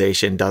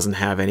organization doesn't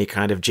have any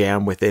kind of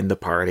jam within the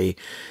party.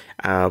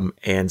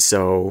 And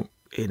so,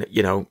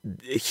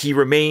 he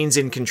remains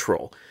in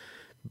control.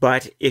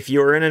 But if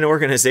you're in an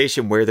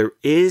organization where there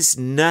is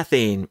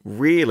nothing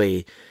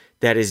really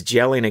that is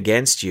gelling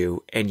against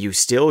you, and you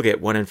still get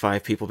 1 in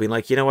 5 people being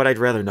like, you know what, I'd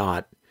rather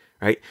not,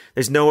 right?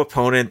 There's no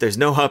opponent. There's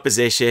no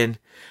opposition.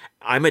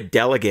 I'm a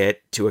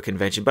delegate to a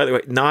convention, by the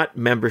way, not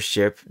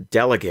membership,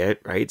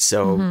 delegate, right?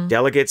 So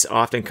delegates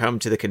often come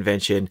to the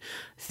convention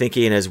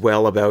thinking as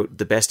well about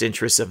the best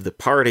interests of the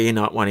party,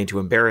 not wanting to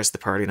embarrass the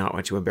party, not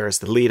wanting to embarrass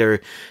the leader.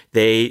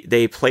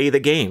 They play the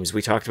games.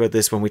 We talked about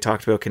this when we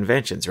talked about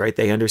conventions, right?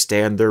 They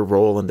understand their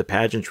role in the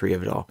pageantry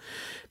of it all.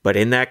 But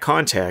in that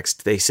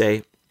context, they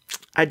say,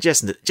 I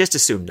just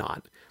assume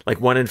not.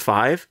 Like 1 in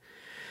 5.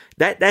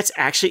 That's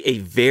actually a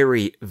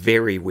very,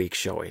 very weak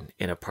showing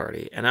in a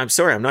party. And I'm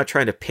sorry, I'm not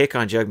trying to pick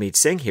on Jagmeet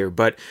Singh here,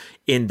 but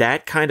in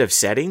that kind of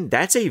setting,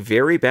 that's a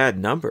very bad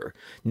number.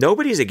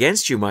 Nobody's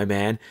against you, my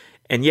man,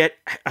 and yet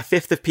a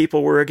fifth of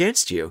people were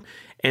against you.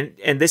 And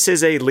this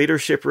is a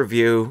leadership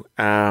review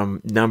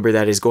number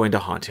that is going to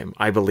haunt him.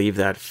 I believe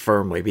that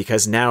firmly,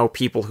 because now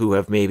people who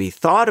have maybe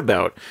thought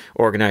about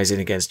organizing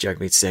against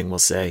Jagmeet Singh will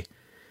say,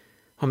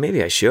 well,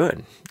 maybe I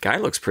should. Guy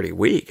looks pretty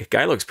weak.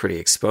 Guy looks pretty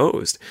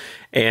exposed.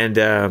 And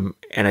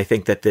I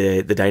think that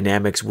the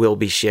dynamics will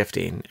be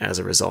shifting as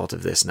a result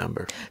of this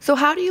number. So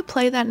how do you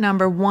play that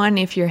number, 1,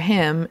 if you're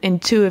him, and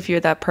 2, if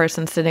you're that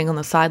person sitting on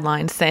the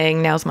sidelines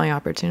saying, now's my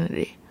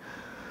opportunity?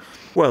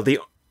 Well, the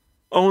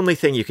only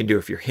thing you can do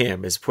if you're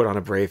him is put on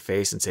a brave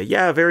face and say,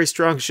 yeah, very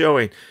strong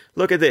showing.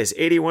 Look at this,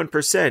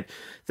 81%.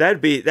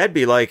 That'd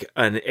be like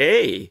an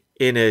A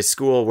in a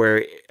school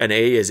where an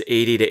A is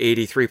 80 to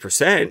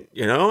 83%,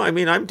 I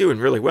mean, I'm doing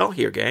really well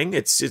here, gang.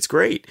 It's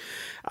great.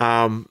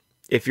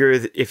 If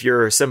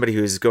you're somebody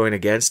who's going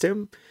against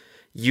him,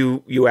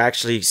 you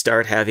actually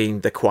start having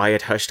the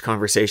quiet, hushed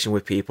conversation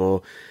with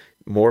people,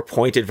 more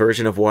pointed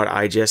version of what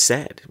I just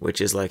said,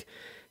 which is like,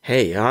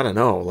 hey, I don't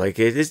know.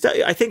 Like,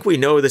 I think we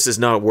know this is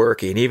not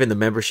working. Even the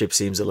membership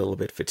seems a little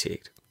bit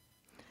fatigued.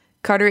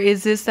 Carter,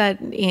 is this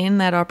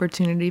that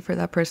opportunity for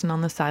that person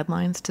on the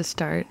sidelines to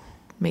start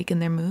making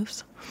their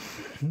moves?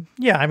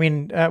 Yeah, I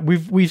mean,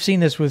 we've seen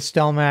this with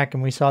Stelmach,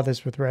 and we saw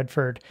this with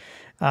Redford.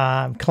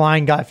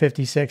 Klein got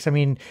 56. I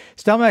mean,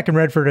 Stelmach and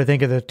Redford, I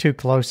think, are the two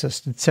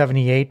closest at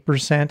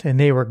 78%, and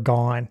they were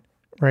gone,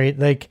 right?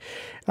 Like,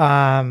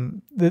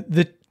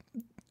 the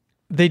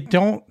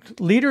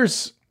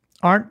leaders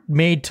aren't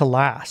made to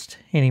last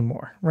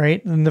anymore,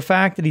 right? And the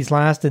fact that he's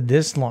lasted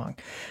this long,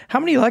 how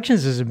many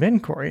elections has it been,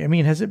 Corey? I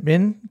mean, has it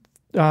been,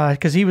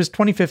 because he was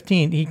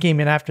 2015, he came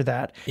in after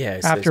that. Yeah,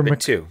 after it's been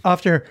two.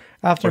 After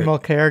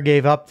Mulcair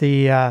gave up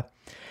the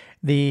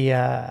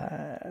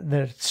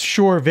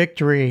sure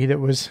victory that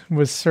was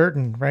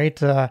certain, right?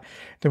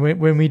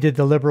 When we did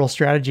the Liberal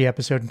strategy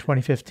episode in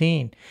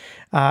 2015,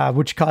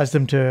 which caused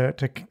them to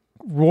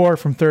roar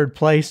from third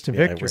place to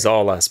victory. It was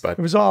all us, but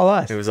it was all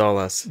us. It was all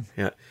us.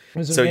 Yeah. So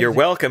amazing. you're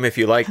welcome if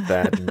you liked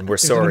that, and we're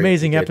sorry. It was an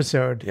amazing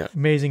episode. Yeah.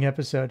 Amazing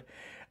episode.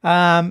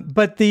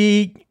 But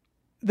the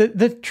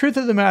truth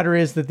of the matter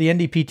is that the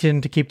NDP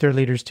tend to keep their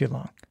leaders too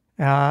long.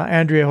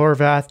 Andrea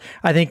Horwath,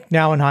 I think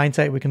now in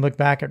hindsight, we can look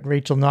back at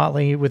Rachel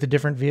Notley with a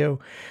different view.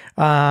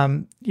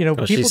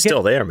 People she's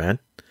still there, man.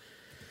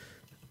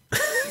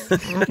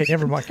 Okay,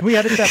 never mind. Can we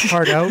edit that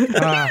part out?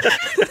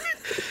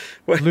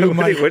 What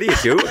are you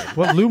doing?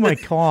 Well, Lou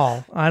might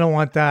call. I don't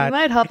want that. You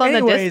might hop on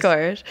the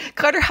Discord.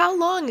 Carter, how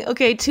long?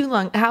 Okay, too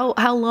long.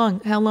 How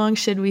long? How long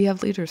should we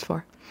have leaders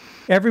for?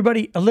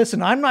 Everybody,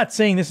 listen, I'm not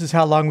saying this is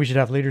how long we should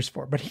have leaders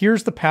for, but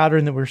here's the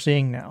pattern that we're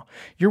seeing now.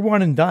 You're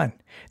one and done.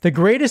 The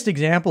greatest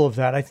example of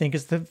that, I think,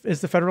 is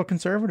the Federal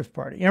Conservative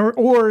Party,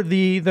 or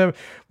the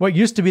what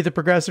used to be the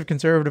Progressive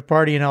Conservative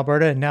Party in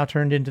Alberta and now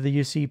turned into the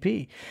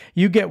UCP.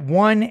 You get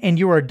one and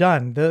you are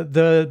done.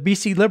 The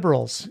BC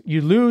Liberals,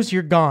 you lose,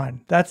 you're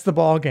gone. That's the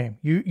ball game.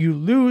 You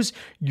lose,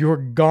 you're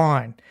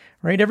gone.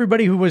 Right?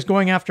 Everybody who was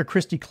going after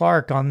Christy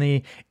Clark on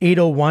the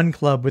 801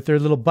 Club with their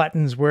little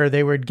buttons where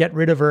they would get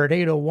rid of her at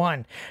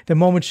 801 the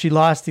moment she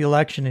lost the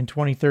election in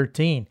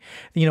 2013.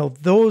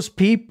 Those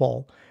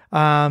people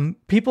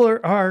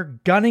are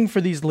gunning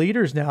for these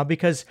leaders now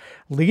because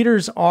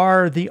leaders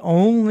are the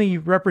only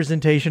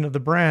representation of the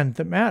brand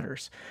that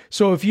matters.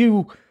 So if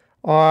you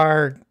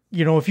are,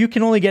 if you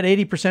can only get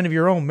 80% of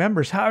your own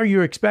members, how are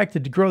you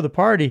expected to grow the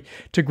party,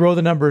 to grow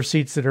the number of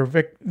seats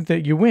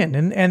that you win?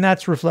 And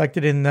that's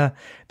reflected in the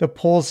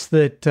polls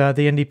that the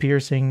NDP are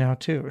seeing now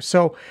too.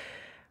 So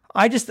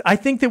I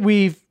think that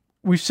we've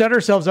set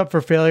ourselves up for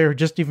failure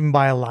just even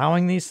by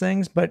allowing these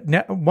things. But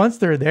once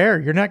they're there,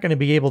 you're not going to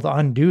be able to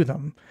undo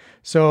them.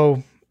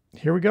 So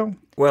here we go.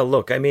 Well,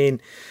 look, I mean,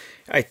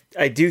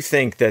 I do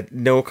think that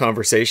no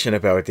conversation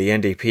about the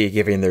NDP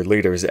giving their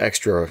leaders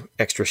extra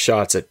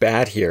shots at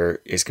bat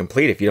here is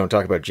complete if you don't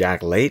talk about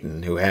Jack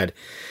Layton, who had,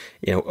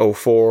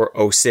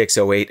 04, 06,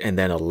 08, and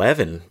then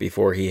 11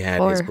 before he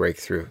had his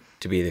breakthrough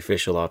to be the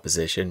official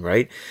opposition,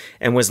 right?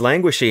 And was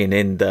languishing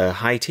in the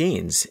high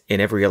teens in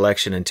every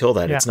election until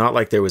that. Yeah. It's not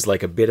like there was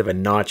like a bit of a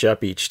notch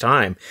up each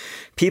time.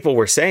 People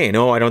were saying,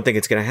 I don't think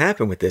it's going to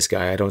happen with this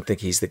guy. I don't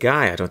think he's the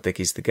guy. I don't think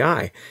he's the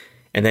guy.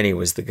 And then he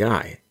was the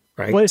guy.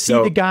 Right? Was he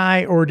the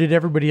guy, or did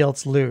everybody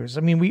else lose?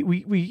 I mean,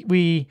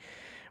 we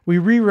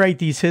rewrite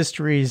these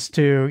histories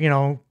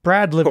to,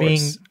 Brad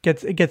Levine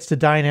gets to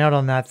dine out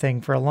on that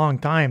thing for a long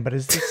time. But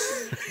is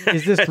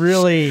this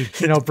really,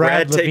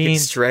 Brad Levine taking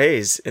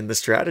strays in the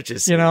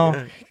strategist?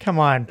 Come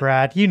on,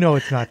 Brad.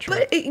 It's not true.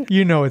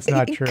 It's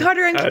not true.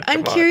 Carter,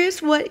 I'm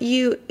curious what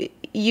you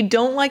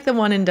don't like the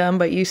one and done,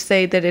 but you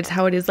say that it's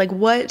how it is. Like,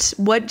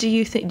 what do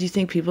you think? Do you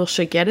think people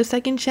should get a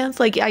second chance?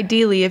 Like,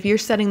 ideally, if you're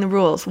setting the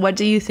rules, what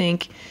do you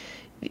think?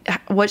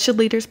 What should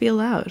leaders be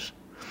allowed?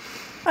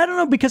 I don't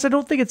know, because I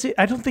don't think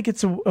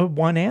it's a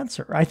one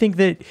answer. I think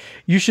that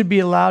you should be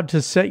allowed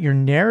to set your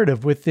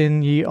narrative within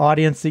the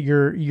audience that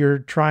you're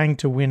trying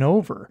to win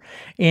over.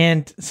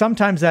 And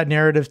sometimes that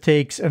narrative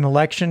takes an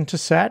election to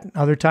set.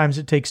 Other times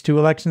it takes 2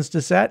 elections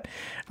to set.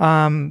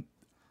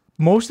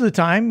 Most of the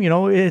time,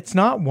 it's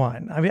not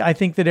one. I mean, I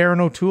think that Erin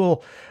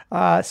O'Toole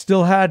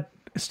still had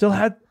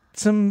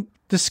some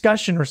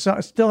discussion or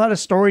still had a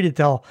story to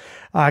tell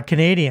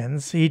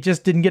Canadians. He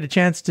just didn't get a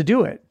chance to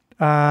do it.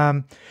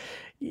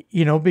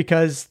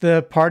 Because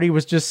the party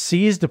was just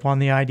seized upon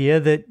the idea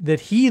that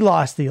he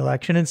lost the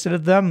election instead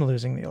of them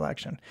losing the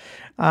election.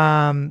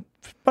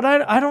 But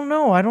I don't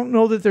know. I don't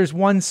know that there's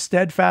one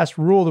steadfast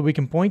rule that we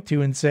can point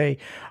to and say,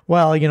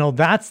 well,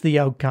 that's the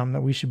outcome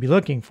that we should be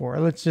looking for.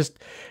 Let's just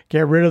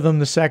get rid of them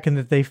the second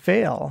that they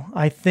fail.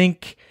 I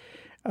think,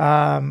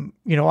 I'm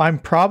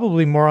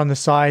probably more on the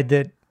side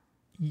that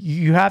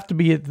you have to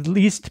be at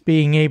least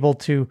being able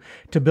to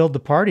build the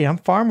party. I'm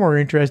far more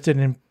interested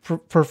in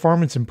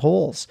performance in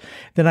polls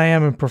than I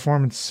am in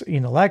performance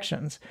in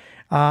elections.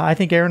 I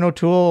think Erin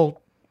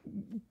O'Toole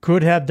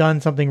could have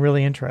done something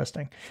really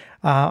interesting.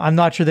 I'm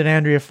not sure that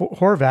Andrea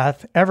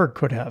Horwath ever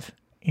could have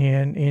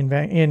in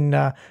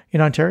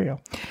Ontario.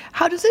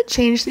 How does it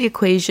change the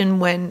equation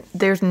when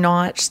there's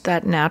not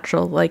that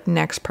natural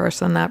next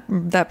person,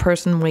 that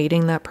person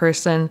waiting, that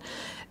person?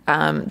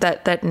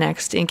 That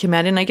next in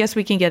command. And I guess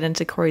we can get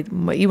into, Corey,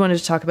 what you wanted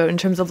to talk about in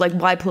terms of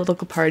why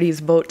political parties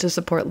vote to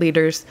support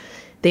leaders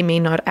they may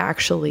not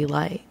actually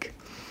like.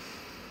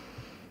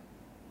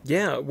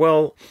 Yeah,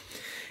 well,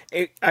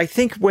 I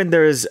think when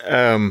there's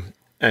a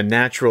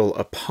natural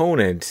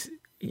opponent,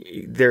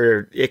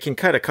 it can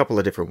cut a couple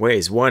of different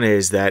ways. One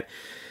is that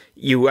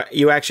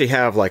you actually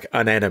have like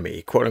an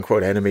enemy, quote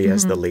unquote enemy,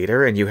 as the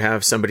leader, and you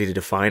have somebody to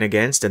define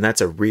against, and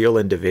that's a real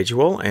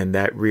individual, and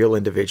that real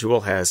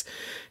individual has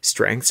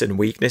strengths and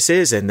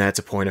weaknesses, and that's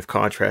a point of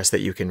contrast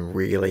that you can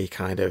really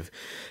kind of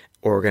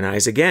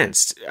organize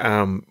against.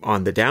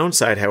 On the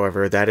downside,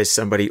 however, that is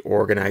somebody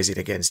organizing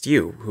against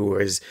you, who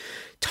is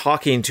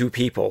talking to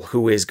people,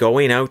 who is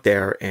going out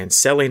there and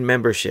selling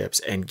memberships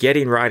and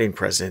getting riding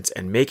presidents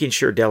and making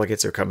sure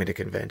delegates are coming to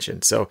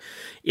convention. So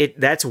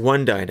that's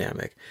one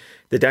dynamic.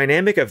 The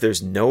dynamic of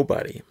there's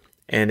nobody,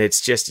 and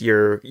it's just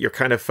you're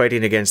kind of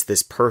fighting against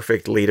this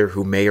perfect leader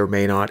who may or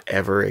may not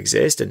ever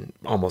exist, and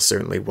almost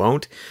certainly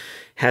won't,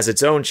 has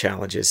its own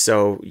challenges.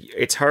 So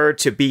it's hard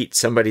to beat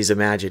somebody's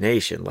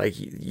imagination. Like,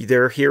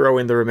 their hero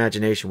in their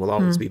imagination will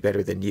always be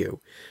better than you.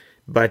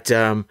 But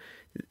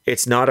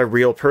it's not a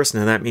real person,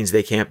 and that means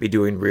they can't be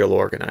doing real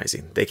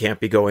organizing. They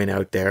can't be going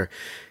out there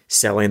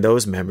selling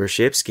those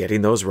memberships,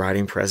 getting those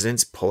riding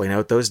presidents, pulling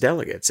out those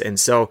delegates. And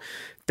so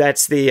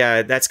that's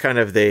that's kind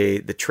of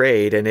the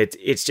trade, and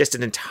it's just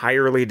an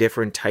entirely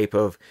different type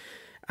of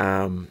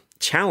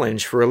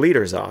challenge for a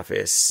leader's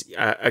office,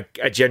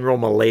 a general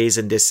malaise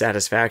and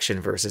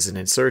dissatisfaction versus an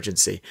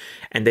insurgency,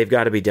 and they've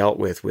got to be dealt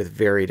with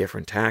very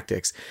different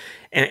tactics.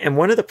 And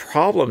one of the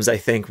problems, I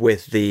think,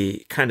 with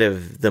the kind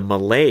of the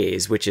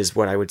malaise, which is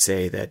what I would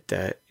say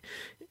that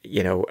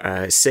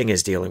Singh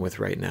is dealing with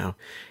right now,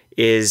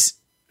 is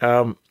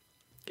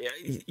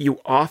you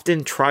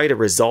often try to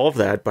resolve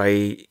that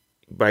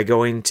by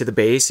going to the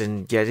base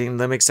and getting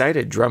them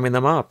excited, drumming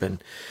them up,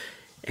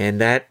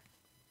 and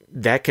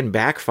that can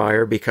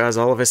backfire, because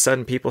all of a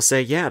sudden people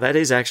say, yeah, that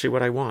is actually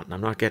what I want, and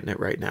I'm not getting it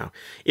right now,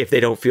 if they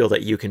don't feel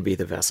that you can be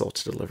the vessel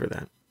to deliver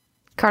that.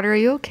 Carter, are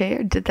you okay?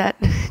 Or did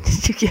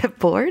you get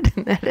bored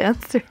in that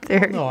answer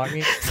there? No, I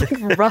mean, it's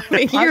like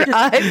rubbing your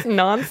eyes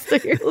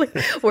nonstop. You're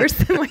like worse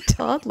than my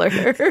toddler.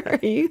 Are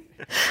you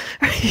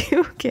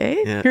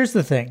okay? Yeah. Here's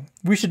the thing.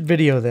 We should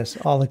video this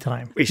all the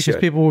time. Because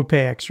people would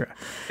pay extra.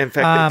 In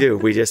fact, they do.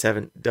 We just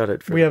haven't done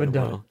it for a while. We haven't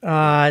done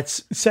it.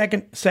 It's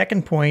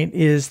second point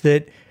is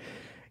that,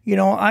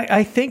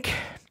 I think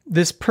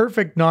this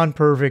perfect,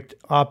 non-perfect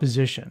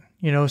opposition,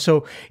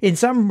 so in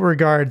some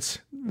regards,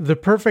 the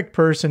perfect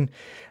person,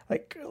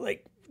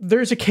 like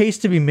there's a case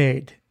to be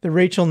made that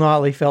Rachel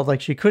Notley felt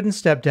like she couldn't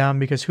step down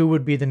because who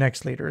would be the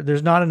next leader?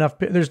 There's not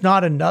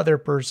another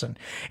person.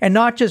 And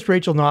not just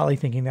Rachel Notley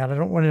thinking that. I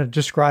don't want to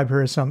describe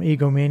her as some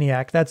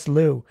egomaniac. That's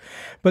Lou.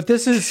 But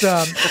this is...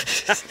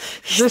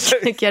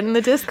 Get in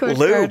the Discord,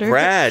 Lou, Carter.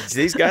 Brad,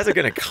 these guys are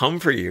going to come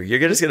for you. You're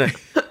just going to...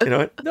 You know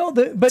what? No,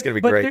 it's going to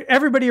be great.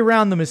 Everybody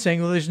around them is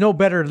saying, "Well, there's no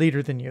better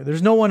leader than you.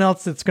 There's no one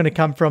else that's going to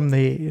come from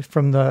the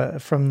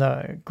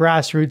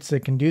grassroots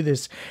that can do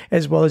this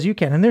as well as you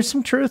can." And there's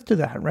some truth to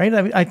that, right?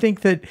 I think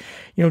that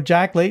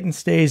Jack Layton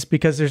stays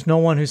because there's no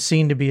one who's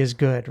seen to be as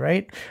good,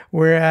 right?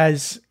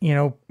 Whereas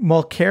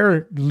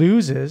Mulcair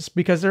loses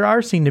because there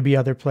are seen to be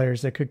other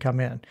players that could come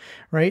in,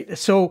 right?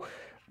 So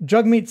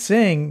Jagmeet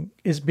Singh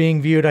is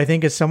being viewed, I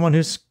think, as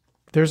someone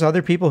there's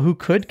other people who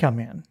could come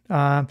in.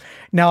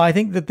 Now, I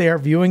think that they are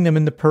viewing them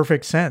in the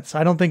perfect sense.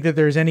 I don't think that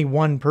there's any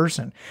one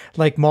person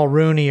like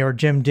Mulrooney or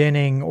Jim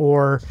Dinning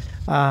or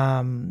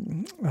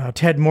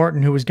Ted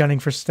Morton, who was gunning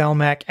for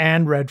Stelmach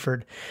and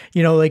Redford.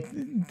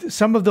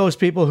 Some of those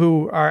people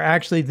who are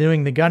actually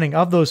doing the gunning,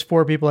 of those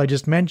four people I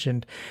just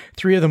mentioned,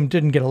 three of them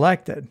didn't get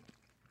elected.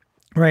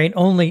 Right.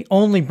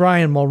 Only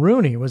Brian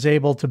Mulrooney was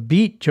able to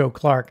beat Joe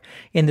Clark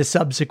in the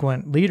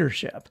subsequent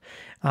leadership.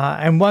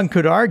 And one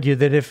could argue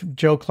that if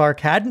Joe Clark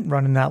hadn't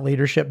run in that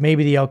leadership,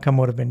 maybe the outcome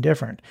would have been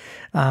different,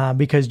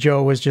 because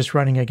Joe was just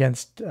running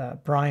against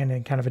Brian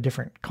in kind of a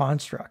different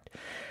construct.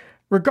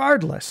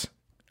 Regardless,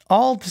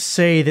 all to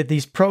say that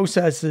these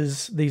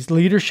processes, these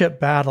leadership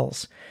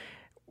battles,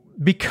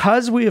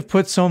 because we have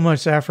put so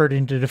much effort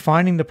into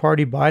defining the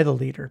party by the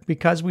leader,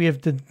 because we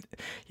have,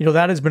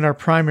 that has been our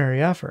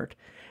primary effort,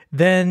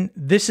 then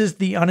this is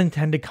the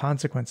unintended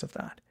consequence of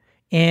that.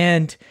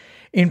 And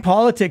in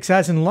politics,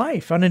 as in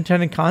life,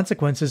 unintended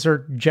consequences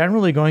are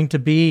generally going to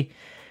be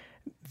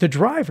the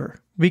driver,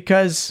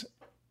 because,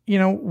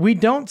 we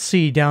don't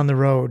see down the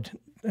road,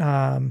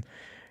 the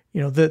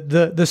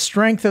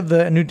strength of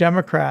the New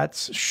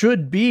Democrats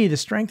should be the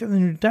strength of the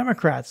New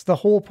Democrats, the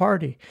whole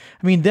party.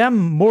 I mean, them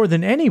more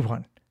than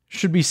anyone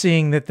should be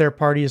seeing that their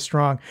party is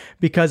strong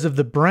because of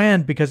the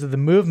brand, because of the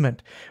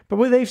movement. But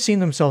when they've seen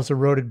themselves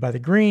eroded by the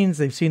Greens,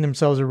 they've seen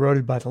themselves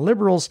eroded by the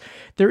Liberals.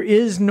 There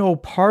is no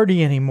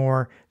party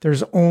anymore.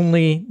 There's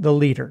only the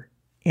leader.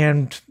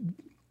 And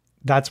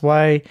that's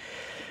why,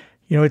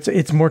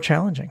 it's more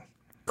challenging.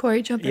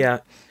 Corey, jump in. Yeah.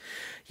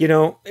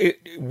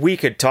 We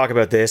could talk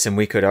about this and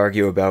we could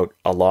argue about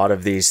a lot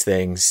of these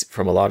things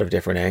from a lot of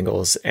different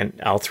angles. And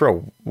I'll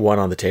throw one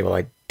on the table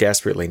I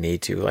desperately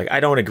need to. Like, I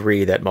don't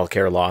agree that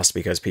Mulcair lost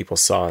because people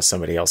saw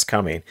somebody else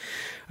coming.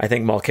 I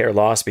think Mulcair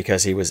lost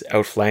because he was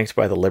outflanked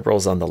by the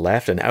Liberals on the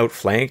left and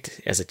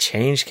outflanked as a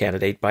change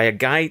candidate by a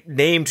guy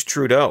named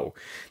Trudeau.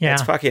 Yeah.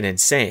 That's fucking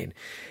insane.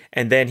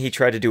 And then he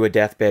tried to do a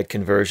deathbed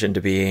conversion to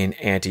being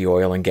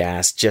anti-oil and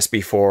gas just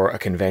before a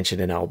convention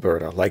in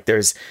Alberta. Like,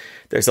 there's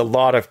a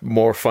lot of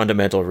more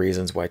fundamental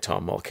reasons why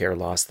Tom Mulcair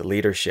lost the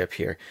leadership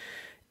here.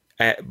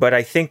 But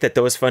I think that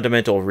those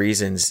fundamental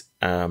reasons,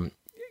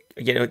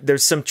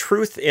 there's some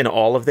truth in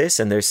all of this,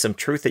 and there's some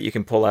truth that you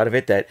can pull out of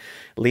it, that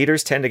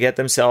leaders tend to get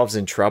themselves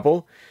in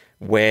trouble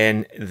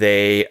when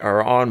they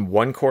are on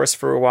one course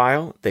for a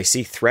while, they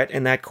see threat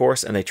in that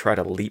course, and they try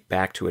to leap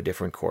back to a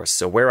different course.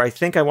 So where I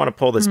think I want to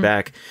pull this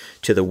back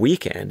to the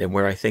weekend, and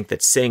where I think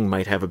that Singh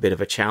might have a bit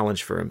of a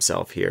challenge for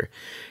himself here,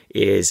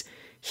 is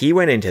he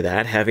went into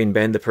that having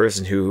been the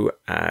person who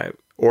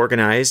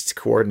organized,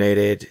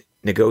 coordinated,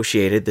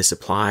 negotiated the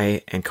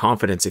supply and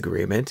confidence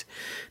agreement.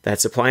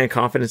 That supply and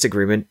confidence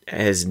agreement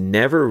has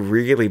never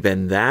really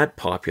been that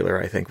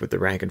popular, I think, with the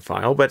rank and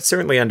file, but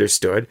certainly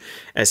understood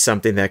as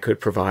something that could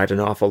provide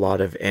an awful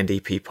lot of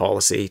NDP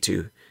policy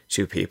to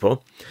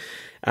people.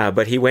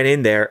 But he went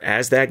in there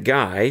as that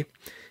guy.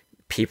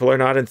 People are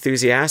not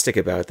enthusiastic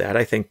about that.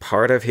 I think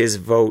part of his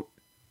vote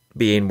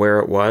being where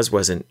it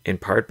was in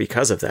part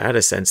because of that,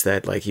 a sense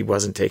that, like, he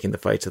wasn't taking the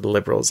fight to the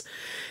Liberals.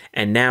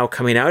 And now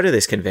coming out of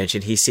this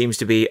convention, he seems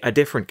to be a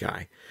different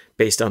guy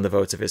based on the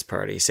votes of his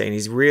party, saying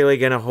he's really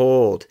going to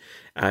hold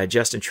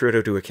Justin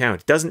Trudeau to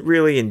account. Doesn't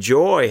really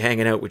enjoy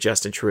hanging out with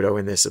Justin Trudeau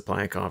in this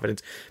supply and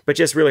confidence, but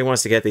just really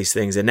wants to get these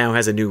things, and now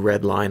has a new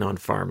red line on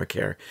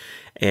pharmacare.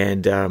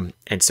 And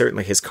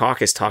certainly his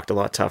caucus talked a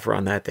lot tougher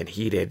on that than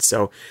he did.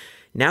 So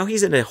now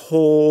he's in a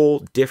whole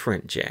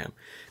different jam,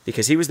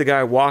 because he was the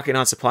guy walking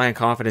on supply and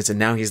confidence, and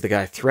now he's the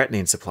guy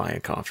threatening supply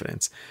and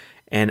confidence.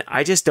 And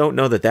I just don't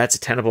know that that's a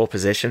tenable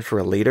position for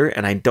a leader,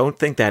 and I don't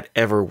think that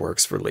ever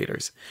works for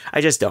leaders. I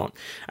just don't.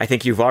 I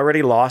think you've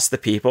already lost the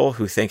people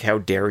who think, how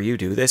dare you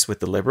do this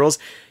with the Liberals?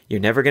 You're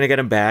never going to get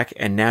them back,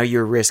 and now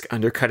you risk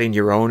undercutting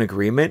your own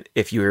agreement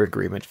if your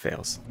agreement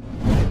fails.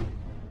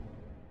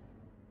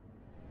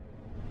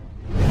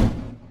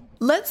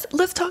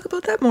 Let's talk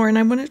about that more, and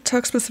I want to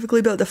talk specifically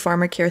about the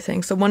pharmacare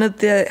thing. So one of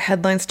the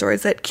headline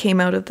stories that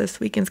came out of this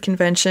weekend's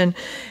convention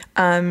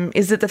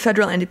is that the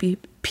federal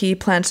NDP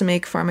plans to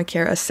make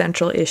pharmacare a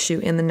central issue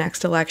in the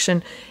next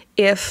election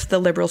if the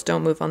Liberals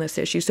don't move on this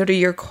issue. So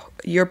to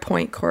your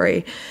point,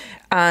 Corey,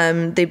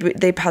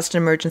 they passed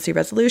an emergency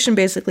resolution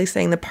basically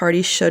saying the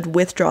party should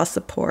withdraw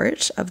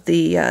support of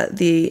the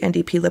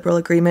NDP Liberal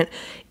agreement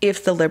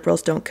if the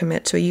Liberals don't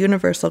commit to a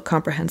universal,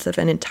 comprehensive,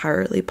 and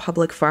entirely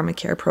public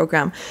pharmacare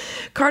program.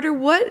 Carter,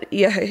 what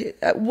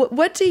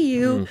do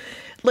you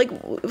like?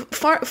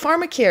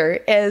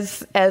 Pharmacare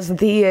as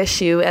the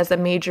issue, as a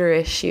major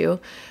issue.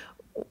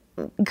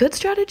 Good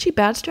strategy,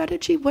 bad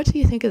strategy? What do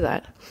you think of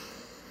that?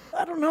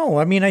 I don't know.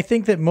 I mean, I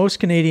think that most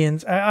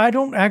Canadians, I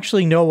don't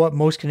actually know what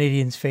most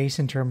Canadians face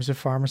in terms of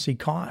pharmacy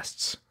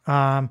costs.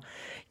 I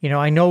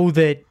know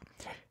that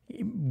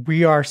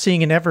we are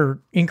seeing an ever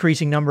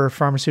increasing number of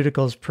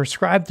pharmaceuticals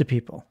prescribed to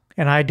people.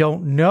 And I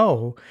don't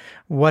know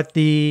what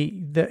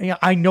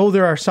I know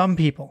there are some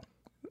people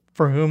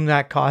for whom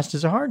that cost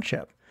is a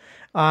hardship.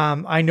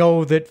 I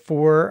know that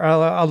for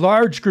a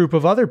large group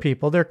of other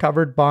people, they're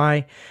covered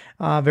by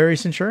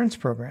various insurance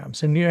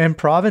programs, and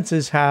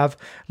provinces have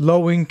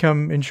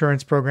low-income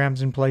insurance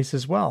programs in place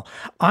as well.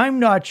 I'm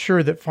not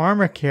sure that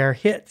pharmacare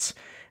hits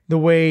the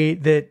way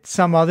that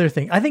some other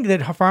thing. I think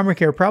that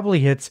pharmacare probably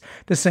hits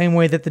the same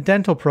way that the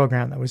dental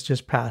program that was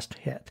just passed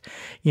hit.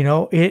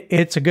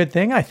 It's a good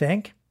thing, I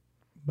think,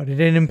 but it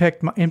didn't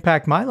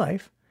impact my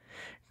life.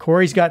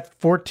 Corey's got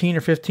 14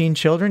 or 15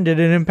 children. Did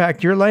it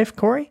impact your life,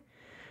 Corey?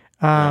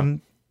 Annalise,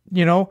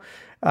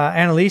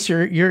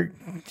 you're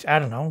I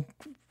don't know,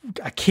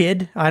 a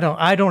kid. I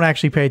don't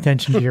actually pay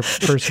attention to your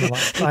personal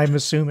life. I'm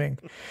assuming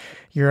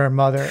you're a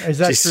mother. Is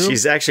that true?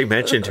 She's actually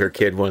mentioned her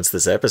kid once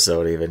this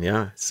episode, even.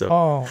 Yeah.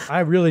 So. I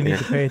really need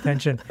to pay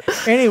attention.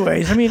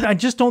 Anyways, I mean, I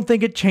just don't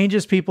think it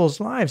changes people's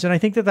lives, and I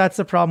think that that's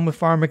the problem with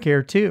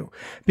pharmacare too,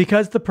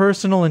 because the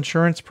personal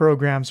insurance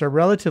programs are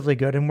relatively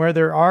good, and where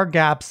there are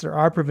gaps, there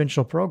are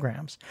provincial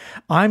programs.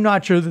 I'm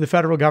not sure that the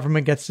federal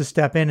government gets to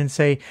step in and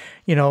say,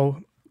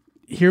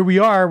 here we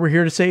are, we're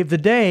here to save the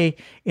day,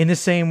 in the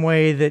same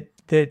way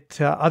that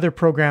other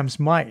programs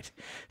might.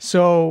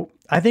 So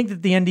I think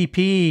that the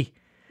NDP,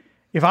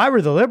 if I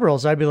were the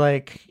Liberals, I'd be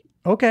like,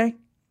 okay,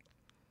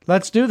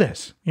 let's do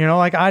this.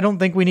 I don't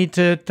think we need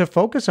to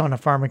focus on a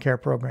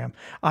pharmacare program.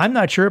 I'm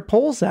not sure it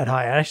polls that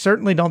high. I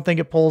certainly don't think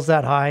it polls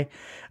that high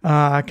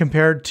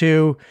compared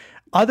to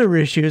other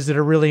issues that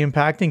are really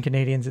impacting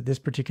Canadians at this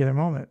particular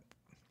moment.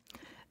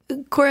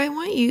 Corey,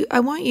 I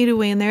want you to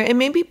weigh in there and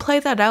maybe play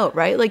that out,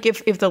 right? Like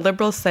if the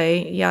Liberals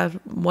say, yeah,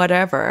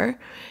 whatever,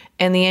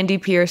 and the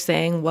NDP are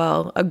saying,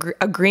 well,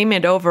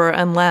 agreement over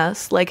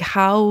unless, like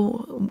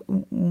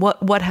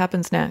what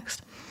happens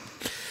next?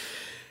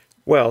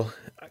 Well,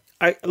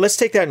 let's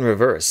take that in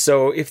reverse.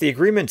 So if the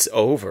agreement's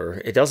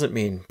over, it doesn't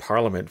mean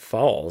Parliament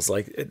falls.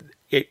 Like,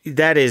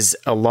 that is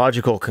a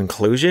logical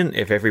conclusion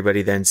if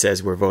everybody then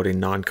says we're voting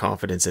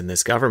non-confidence in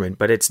this government,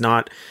 but it's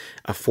not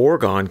a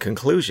foregone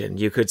conclusion.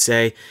 You could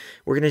say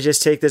we're going to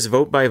just take this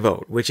vote by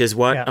vote, which is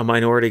what a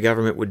minority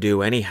government would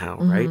do anyhow,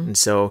 right? And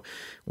so,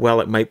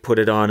 while it might put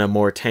it on a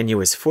more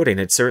tenuous footing,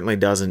 it certainly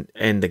doesn't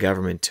end the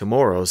government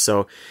tomorrow.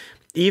 So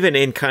even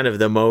in kind of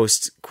the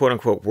most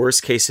quote-unquote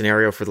worst case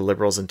scenario for the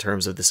Liberals in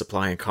terms of the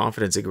supply and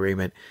confidence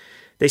agreement,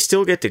 they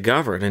still get to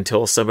govern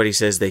until somebody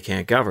says they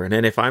can't govern.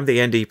 And if I'm the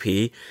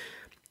NDP,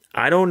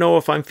 I don't know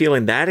if I'm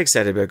feeling that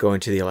excited about going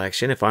to the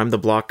election. If I'm the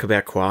Bloc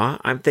Québécois,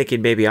 I'm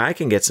thinking maybe I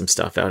can get some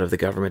stuff out of the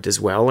government as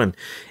well and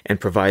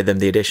provide them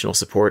the additional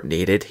support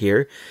needed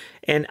here.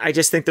 And I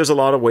just think there's a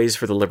lot of ways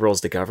for the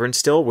Liberals to govern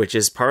still, which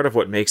is part of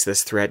what makes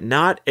this threat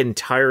not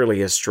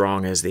entirely as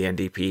strong as the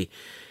NDP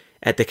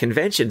at the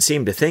convention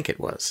seemed to think it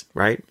was,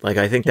 right? Like,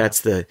 I think that's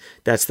the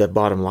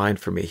bottom line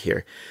for me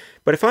here.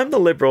 But if I'm the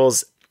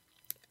Liberals,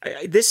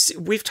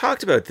 we've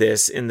talked about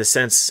this in the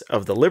sense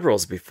of the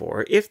Liberals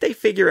before. If they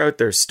figure out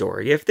their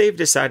story, if they've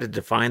decided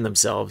to define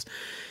themselves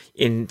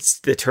in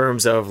the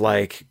terms of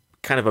like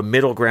kind of a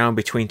middle ground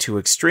between two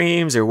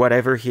extremes or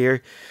whatever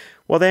here,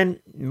 well, then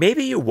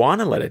maybe you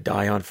want to let it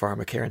die on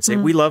pharmacare and say,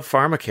 we love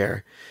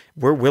pharmacare.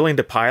 We're willing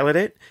to pilot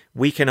it.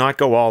 We cannot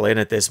go all in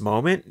at this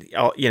moment.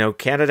 You know,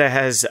 Canada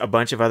has a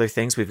bunch of other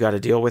things we've got to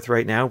deal with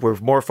right now. We're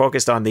more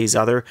focused on these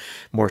other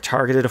more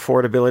targeted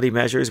affordability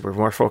measures. We're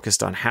more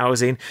focused on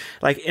housing.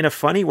 Like, in a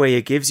funny way,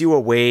 it gives you a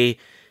way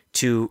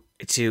to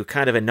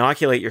kind of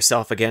inoculate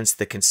yourself against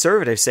the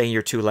conservatives saying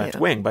you're too left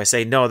wing by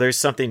saying, no, there's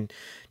something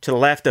to the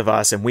left of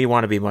us and we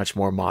want to be much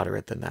more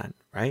moderate than that,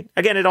 right?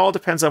 Again, it all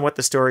depends on what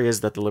the story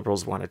is that the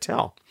Liberals want to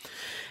tell.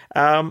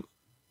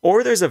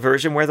 Or there's a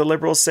version where the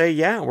Liberals say,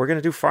 yeah, we're going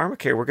to do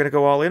pharmacare. We're going to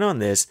go all in on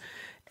this.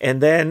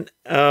 And then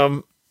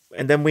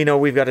we know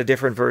we've got a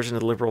different version of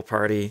the Liberal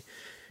Party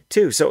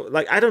too. So,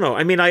 like, I don't know.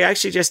 I mean, I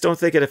actually just don't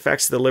think it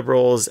affects the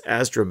Liberals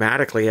as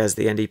dramatically as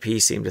the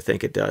NDP seem to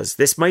think it does.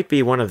 This might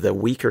be one of the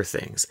weaker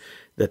things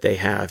that they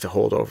have to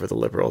hold over the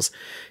Liberals.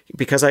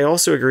 Because I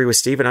also agree with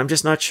Stephen. I'm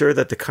just not sure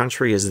that the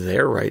country is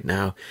there right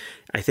now.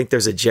 I think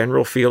there's a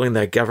general feeling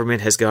that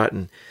government has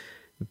gotten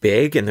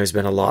big, and there's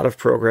been a lot of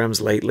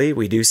programs lately.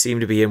 We do seem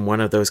to be in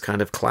one of those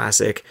kind of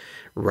classic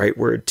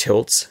rightward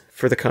tilts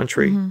for the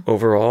country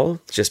overall,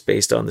 just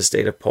based on the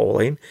state of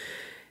polling.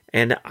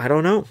 And I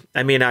don't know.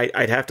 I mean,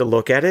 I'd have to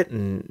look at it,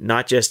 and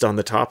not just on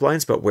the top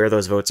lines, but where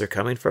those votes are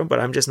coming from. But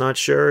I'm just not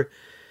sure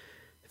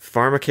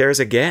pharmacare is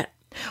a get.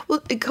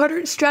 Well,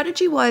 Carter,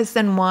 strategy-wise,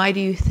 then why do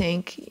you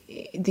think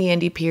the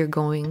NDP are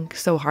going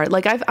so hard?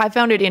 Like, I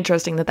found it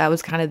interesting that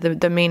was kind of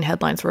the main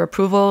headlines were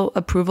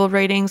approval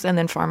ratings and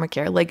then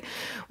pharmacare. Like,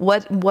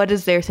 what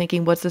is their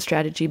thinking? What's the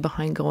strategy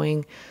behind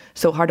going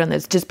so hard on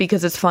this? Just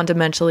because it's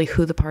fundamentally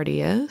who the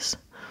party is?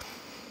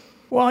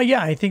 Well,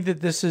 yeah, I think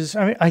that this is,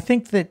 I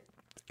think that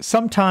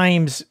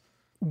sometimes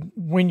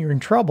when you're in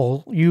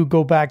trouble, you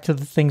go back to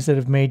the things that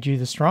have made you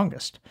the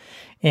strongest.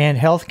 And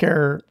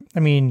healthcare,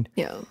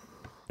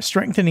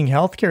 strengthening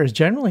healthcare is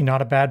generally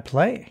not a bad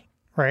play,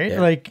 right?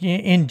 Yeah. Like,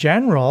 in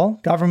general,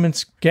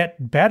 governments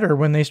get better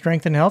when they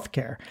strengthen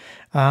healthcare.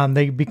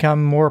 They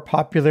become more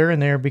popular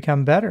and they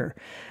become better.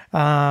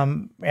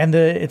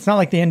 It's not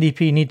like the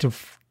NDP need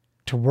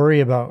to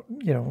worry about,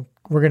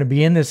 we're going to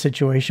be in this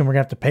situation, we're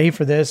going to have to pay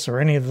for this or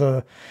any of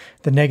the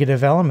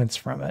negative elements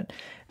from it.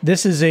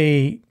 This is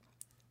a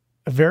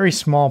very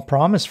small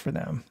promise for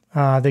them.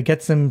 That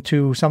gets them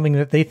to something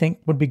that they think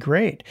would be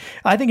great.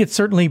 I think it's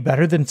certainly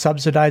better than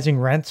subsidizing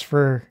rents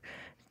for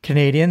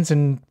Canadians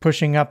and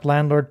pushing up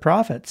landlord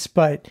profits.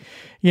 But,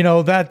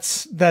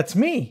 that's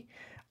me.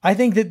 I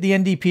think that the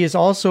NDP is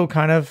also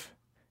kind of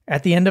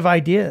at the end of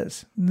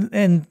ideas.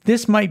 And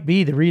this might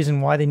be the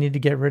reason why they need to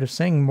get rid of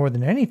Singh more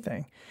than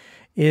anything,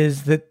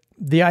 is that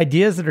the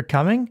ideas that are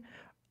coming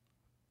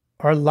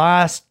are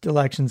last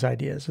election's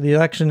ideas, the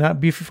election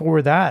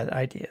before that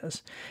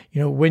ideas.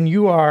 When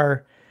you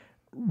are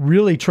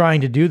really trying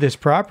to do this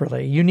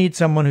properly, you need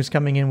someone who's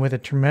coming in with a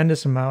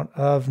tremendous amount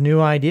of new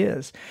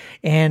ideas,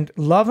 and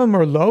love them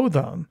or loathe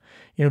them.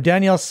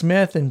 Danielle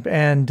Smith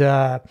and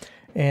our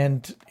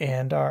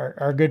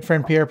good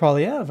friend Pierre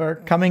Poilievre are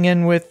coming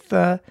in with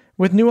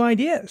new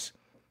ideas.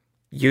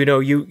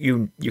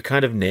 You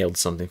kind of nailed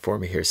something for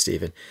me here,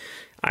 Stephen.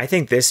 I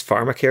think this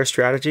pharmacare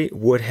strategy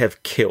would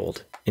have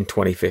killed in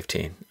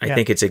 2015. I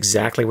think it's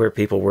exactly where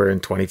people were in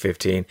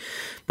 2015.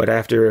 But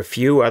after a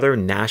few other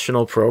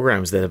national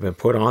programs that have been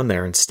put on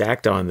there and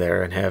stacked on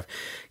there and have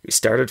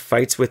started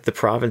fights with the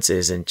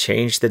provinces and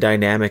changed the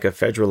dynamic of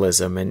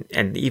federalism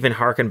and even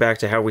harken back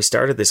to how we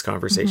started this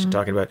conversation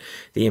talking about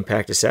the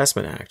Impact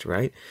Assessment Act,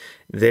 right?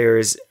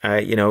 There's,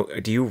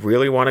 do you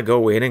really want to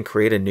go in and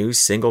create a new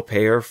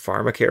single-payer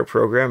pharmacare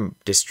program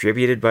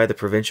distributed by the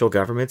provincial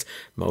governments,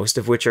 most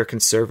of which are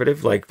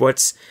conservative? Like,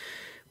 what's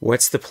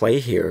the play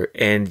here?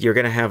 And you're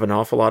going to have an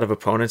awful lot of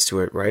opponents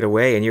to it right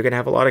away. And you're going to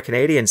have a lot of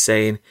Canadians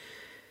saying,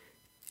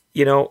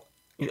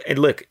 and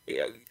look,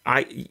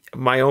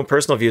 my own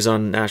personal views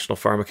on national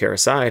pharmacare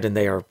aside, and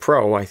they are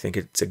pro, I think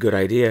it's a good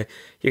idea.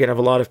 You're going to have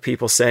a lot of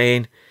people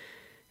saying,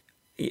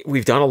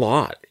 we've done a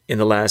lot in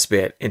the last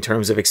bit in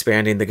terms of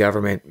expanding the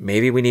government.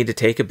 Maybe we need to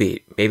take a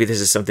beat. Maybe this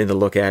is something to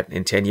look at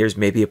in 10 years.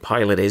 Maybe a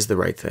pilot is the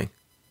right thing.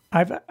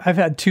 I've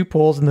had 2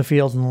 polls in the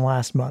field in the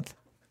last month.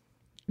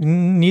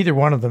 Neither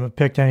one of them have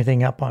picked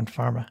anything up on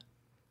pharma.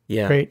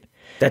 Yeah. Great.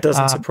 That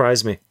doesn't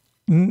surprise me.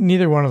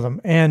 Neither one of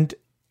them. And,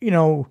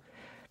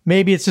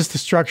 maybe it's just the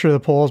structure of the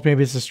polls.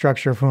 Maybe it's the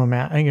structure of who I'm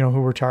at,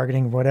 who we're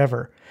targeting,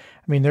 whatever.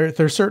 I mean,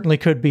 there certainly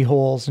could be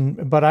holes,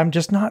 but I'm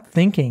just not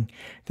thinking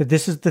that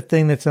this is the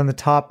thing that's on the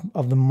top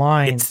of the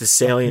mind. It's the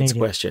salience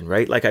question,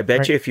 right? Like, I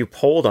bet you if you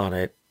polled on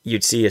it,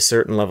 you'd see a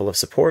certain level of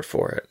support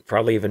for it,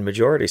 probably even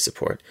majority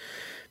support.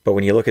 But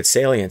when you look at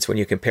salience, when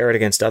you compare it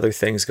against other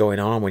things going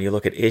on, when you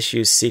look at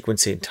issues,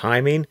 sequencing,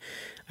 timing,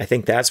 I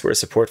think that's where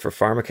support for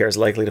pharmacare is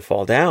likely to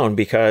fall down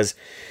because,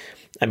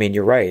 I mean,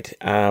 you're right.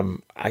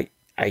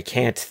 I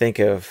can't think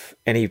of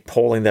any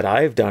polling that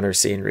I've done or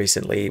seen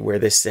recently where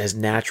this has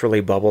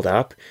naturally bubbled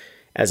up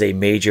as a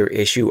major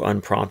issue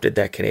unprompted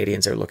that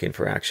Canadians are looking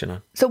for action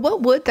on. So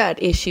what would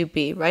that issue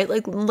be, right?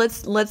 Like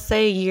let's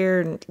say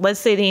the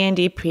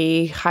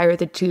NDP hire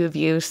the two of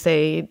you,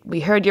 say, we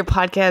heard your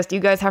podcast, you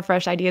guys have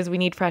fresh ideas, we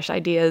need fresh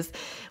ideas.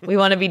 We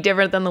want to be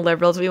different than the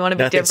Liberals, we want to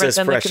be different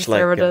than the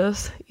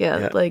Conservatives.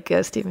 Like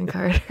Stephen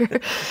Carter.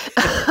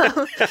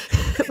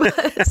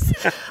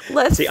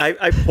 let's see,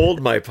 I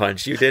pulled my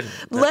punch, you didn't.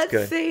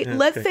 Let's say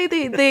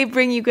they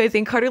bring you guys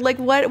in, Carter. Like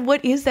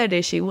what is that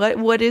issue?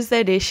 What is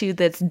that issue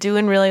that's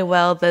doing really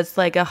well, that's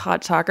like a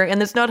hot talker?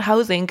 And it's not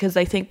housing, because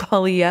I think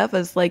Poilievre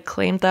has like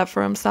claimed that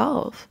for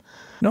himself.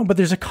 No, but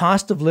there's a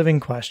cost of living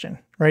question,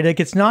 right?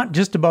 Like, it's not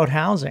just about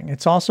housing.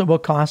 It's also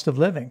about cost of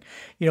living.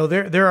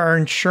 There are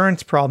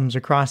insurance problems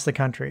across the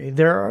country.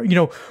 There are,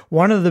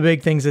 one of the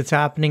big things that's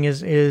happening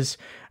is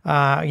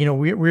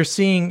we're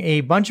seeing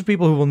a bunch of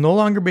people who will no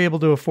longer be able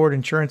to afford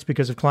insurance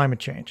because of climate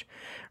change,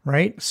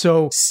 right?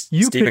 So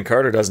Stephen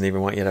Carter doesn't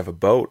even want you to have a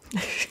boat.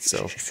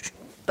 So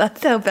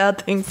that's how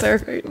bad things are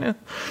right now.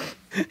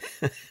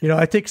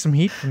 I take some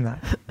heat from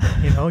that.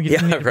 You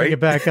didn't need to bring it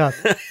back up.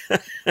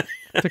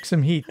 Took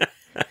some heat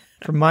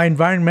from my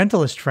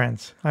environmentalist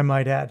friends, I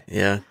might add.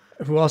 Yeah.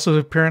 Who also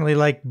apparently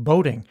like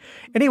boating.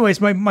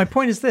 Anyways, my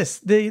point is this.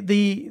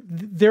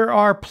 There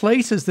are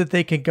places that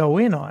they could go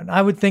in on.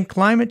 I would think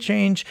climate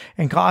change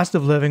and cost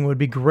of living would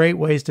be great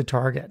ways to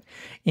target.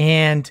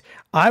 And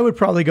I would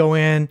probably go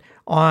in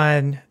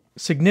on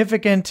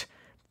significant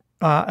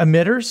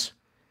emitters,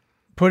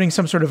 putting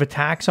some sort of a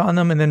tax on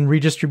them, and then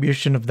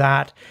redistribution of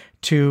that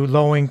to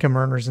low-income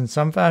earners in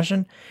some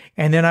fashion.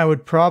 And then I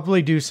would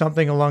probably do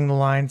something along the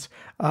lines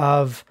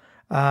of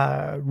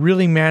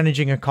really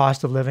managing a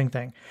cost of living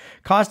thing.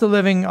 Cost of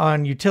living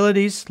on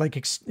utilities,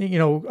 like,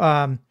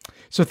 so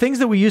things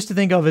that we used to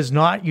think of as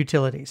not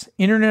utilities: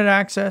 internet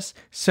access,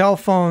 cell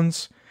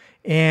phones,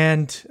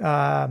 and things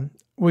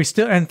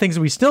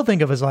that we still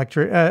think of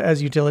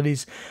as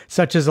utilities,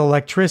 such as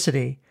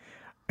electricity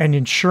and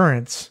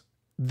insurance.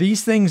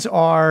 These things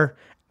are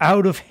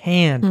out of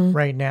hand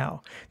right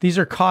now. These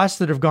are costs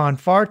that have gone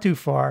far too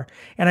far.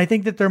 And I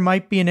think that there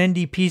might be an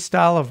NDP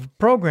style of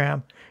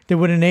program that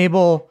would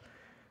enable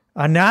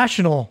a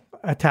national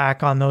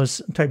attack on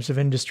those types of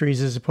industries,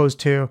 as opposed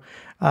to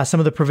some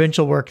of the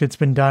provincial work that's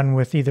been done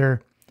with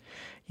either,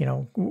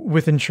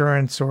 with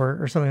insurance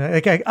or something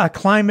like a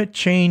climate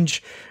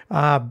change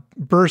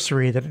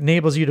bursary that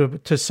enables you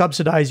to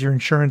subsidize your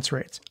insurance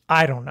rates.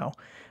 I don't know.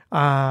 But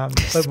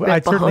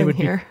I certainly would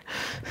be.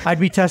 I'd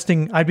be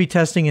testing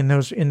in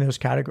those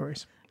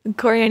categories.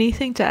 Corey,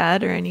 anything to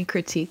add or any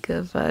critique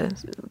of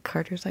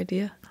Carter's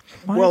idea?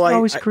 Why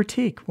always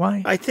critique?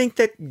 Why? I think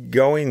that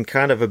going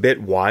kind of a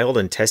bit wild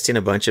and testing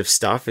a bunch of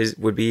stuff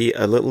would be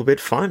a little bit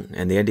fun,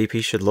 and the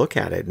NDP should look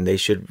at it, and they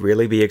should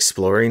really be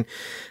exploring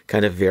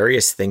kind of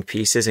various think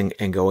pieces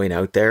and going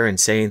out there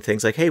and saying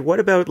things like, hey, what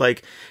about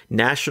like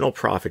national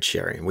profit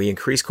sharing? We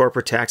increase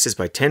corporate taxes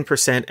by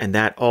 10%, and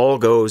that all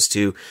goes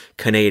to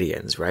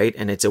Canadians, right?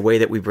 And it's a way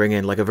that we bring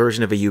in like a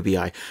version of a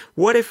UBI.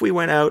 What if we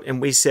went out and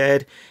we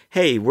said,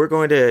 hey, we're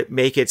going to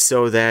make it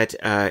so that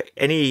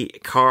any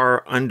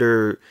car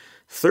under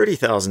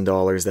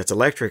 $30,000 that's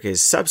electric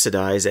is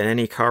subsidized, and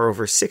any car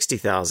over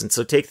 $60,000.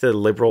 So take the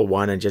Liberal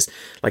one and just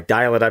like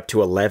dial it up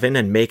to 11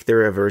 and make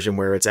there a version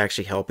where it's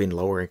actually helping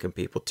lower income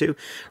people too.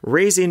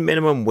 Raising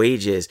minimum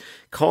wages,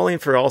 calling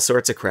for all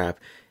sorts of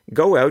crap.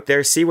 Go out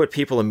there, see what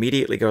people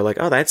immediately go like,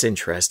 oh, that's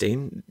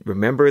interesting.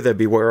 Remember the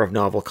Beware of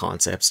Novel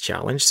Concepts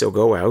challenge. So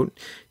go out,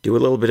 do a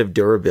little bit of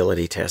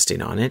durability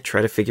testing on it,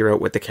 try to figure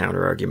out what the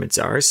counter arguments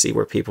are, see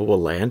where people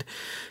will land.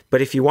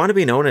 But if you want to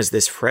be known as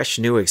this fresh,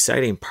 new,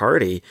 exciting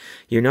party,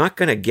 you're not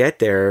going to get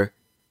there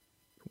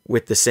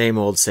with the same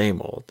old,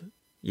 same old.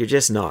 You're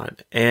just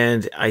not.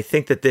 And I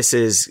think that this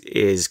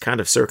is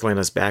kind of circling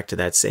us back to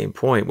that same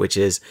point, which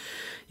is,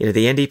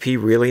 the NDP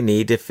really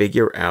need to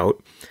figure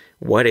out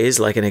what is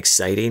like an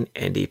exciting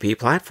NDP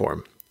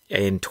platform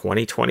in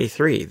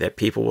 2023 that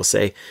people will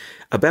say,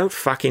 about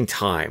fucking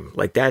time.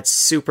 Like, that's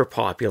super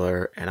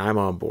popular and I'm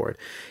on board.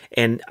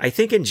 And I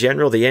think in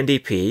general, the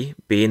NDP,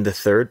 being the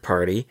third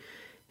party,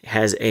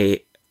 has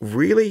a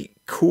really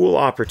cool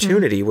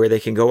opportunity where they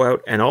can go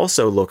out and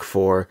also look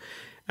for,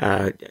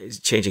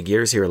 changing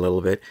gears here a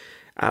little bit,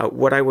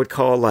 what I would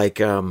call like,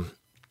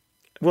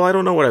 well, I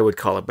don't know what I would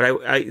call it,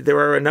 but there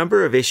are a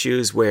number of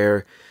issues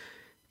where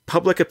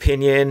public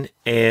opinion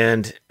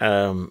and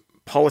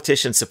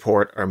politician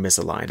support are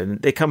misaligned,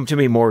 and they come to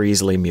me more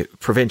easily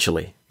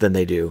provincially than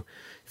they do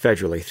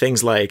federally.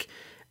 Things like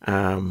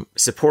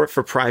support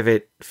for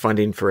private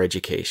funding for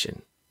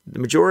education. The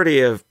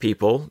majority of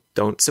people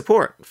don't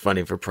support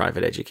funding for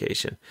private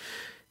education.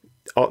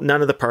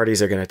 None of the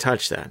parties are going to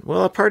touch that.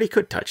 Well, a party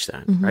could touch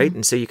that, right?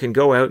 And so you can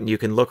go out and you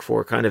can look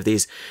for kind of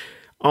these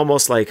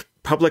almost like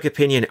public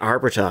opinion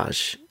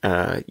arbitrage,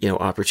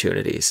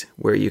 opportunities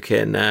where you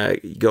can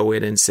go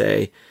in and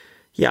say,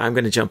 yeah, I'm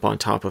going to jump on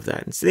top of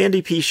that. And so the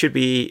NDP should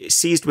be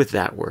seized with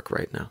that work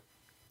right now.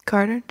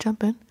 Carter,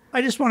 jump in.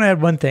 I just want to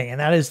add one thing, and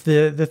that is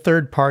the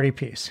third party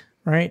piece,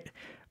 right?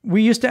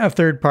 We used to have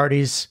third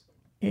parties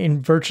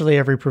in virtually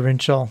every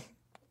provincial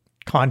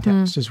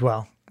context as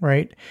well,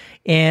 right?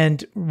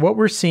 And what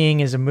we're seeing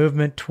is a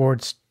movement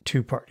towards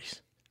two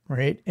parties,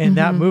 right? And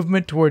that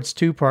movement towards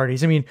two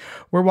parties, I mean,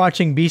 we're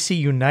watching BC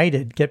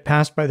United get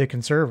passed by the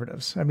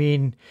Conservatives. I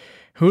mean,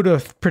 who'd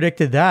have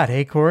predicted that,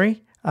 hey,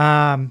 Corey?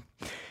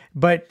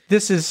 But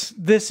this is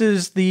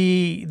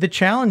the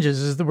challenges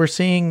is that we're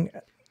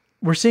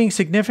seeing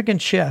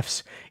significant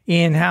shifts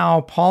in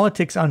how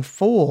politics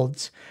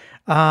unfolds,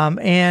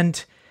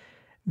 and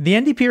the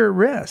NDP are at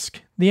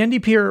risk. The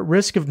NDP are at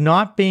risk of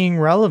not being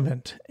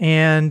relevant,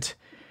 and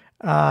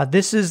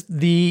this is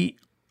the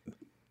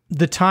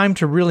time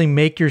to really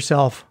make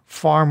yourself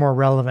far more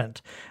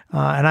relevant.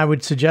 And I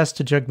would suggest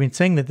to Jagmeet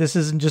Singh that this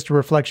isn't just a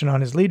reflection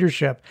on his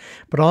leadership,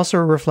 but also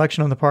a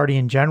reflection on the party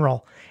in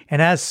general. And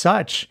as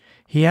such,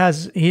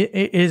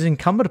 it is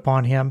incumbent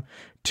upon him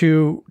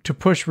to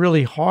push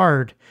really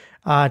hard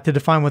to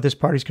define what this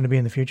party is going to be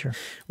in the future.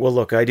 Well,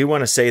 look, I do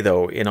want to say,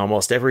 though, in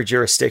almost every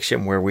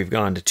jurisdiction where we've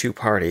gone to two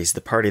parties, the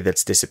party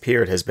that's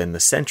disappeared has been the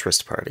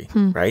centrist party,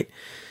 right?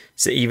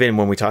 So even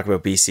when we talk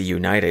about BC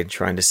United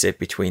trying to sit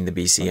between the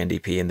BC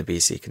NDP and the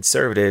BC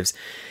Conservatives,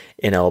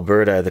 in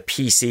Alberta, the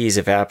PCs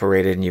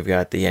evaporated and you've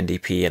got the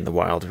NDP and the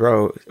Wild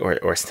Rose, or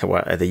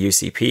the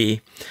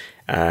UCP,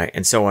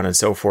 and so on and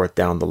so forth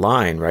down the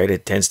line, right?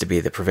 It tends to be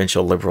the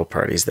provincial Liberal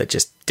parties that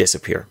just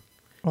disappear.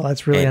 Well,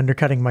 that's really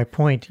undercutting my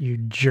point, you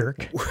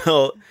jerk.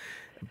 Well,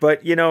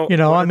 but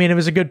I mean, it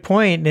was a good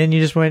point, and you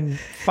just went and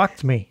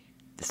fucked me.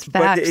 It's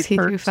facts. He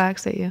threw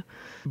facts at you.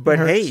 But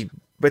hey,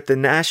 the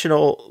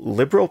National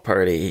Liberal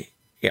Party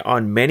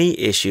on many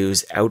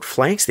issues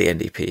outflanks the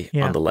NDP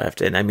on the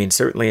left, and I mean,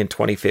 certainly in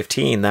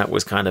 2015, that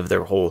was kind of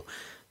their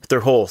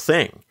whole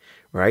thing,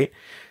 right?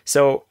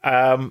 So,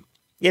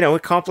 a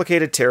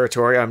complicated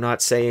territory. I'm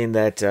not saying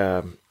that.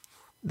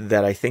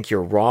 That I think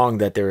you're wrong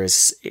that there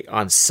is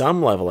on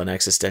some level an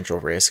existential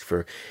risk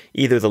for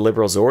either the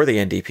Liberals or the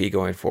NDP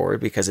going forward,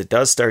 because it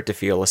does start to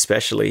feel,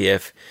 especially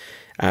if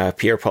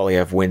Pierre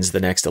Poilievre wins the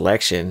next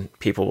election,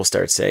 people will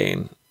start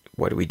saying,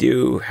 what do we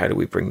do? How do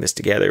we bring this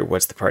together?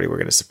 What's the party we're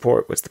going to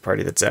support? What's the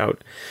party that's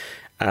out?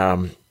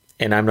 And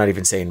I'm not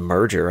even saying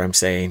merger. I'm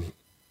saying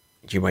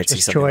you might see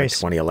something like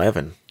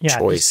 2011. Yeah,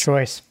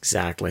 choice.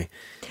 Exactly.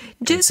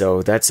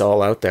 So that's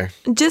all out there.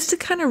 Just to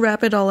kind of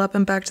wrap it all up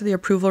and back to the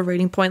approval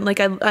rating point, like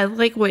I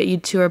like what you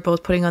two are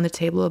both putting on the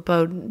table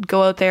about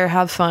go out there,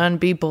 have fun,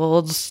 be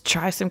bold,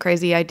 try some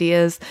crazy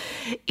ideas.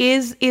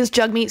 Is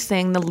Jagmeet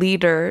Singh the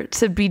leader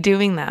to be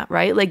doing that,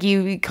 right? Like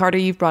Carter,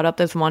 you've brought up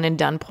this one and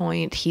done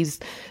point.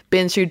 He's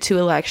been through 2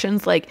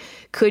 elections. Like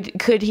could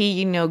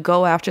he,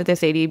 go after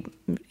this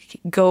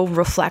go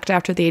reflect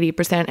after the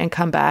 80% and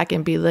come back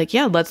and be like,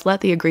 yeah, let's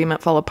let the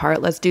agreement fall apart.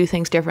 Let's do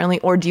things differently.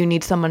 Or do you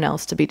need someone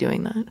else to be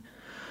doing that?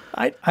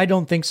 I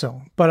don't think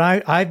so. But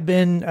I've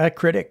been a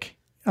critic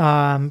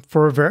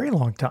for a very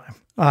long time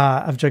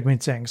of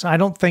Jagmeet Singh. So I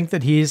don't think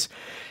that he's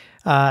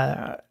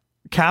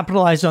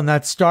capitalized on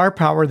that star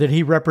power that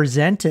he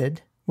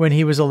represented when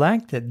he was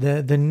elected.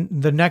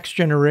 The next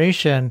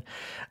generation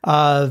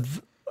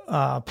of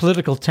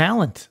political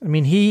talent. I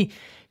mean,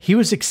 he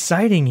was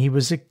exciting. He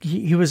was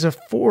a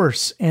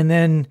force, and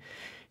then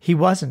he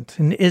wasn't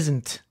and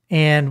isn't.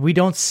 And we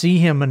don't see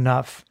him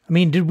enough. I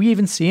mean, did we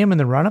even see him in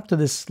the run-up to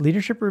this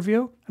leadership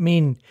review? I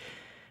mean,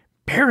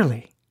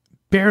 barely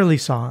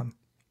saw him.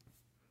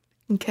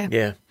 Okay.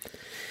 Yeah.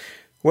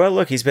 Well,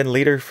 look, he's been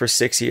leader for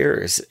 6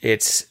 years.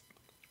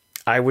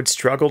 I would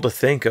struggle to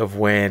think of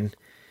when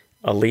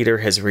a leader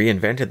has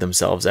reinvented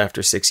themselves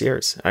after 6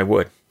 years. I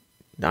would.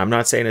 I'm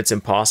not saying it's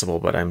impossible,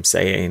 but I'm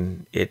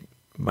saying it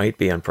might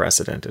be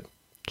unprecedented.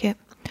 Okay.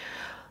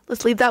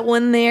 Let's leave that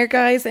one there,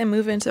 guys, and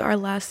move into our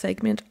last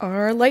segment,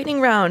 our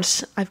lightning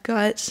round. I've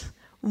got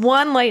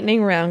one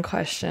lightning round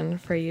question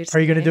for you tonight.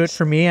 Are you going to do it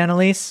for me,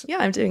 Annalise? Yeah,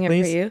 I'm doing it for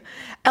you.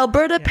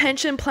 Alberta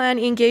Pension Plan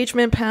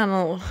Engagement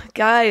Panel.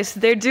 Guys,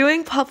 they're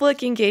doing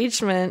public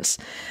engagement.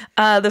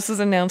 This was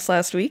announced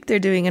last week. They're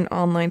doing an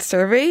online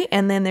survey,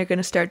 and then they're going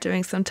to start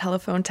doing some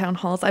telephone town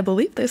halls, I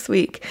believe, this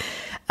week.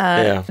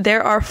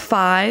 There are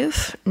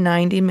 5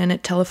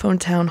 90-minute telephone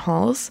town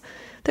halls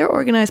They're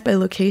organized by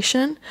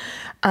location.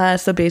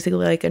 So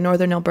basically like a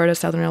Northern Alberta,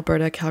 Southern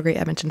Alberta, Calgary,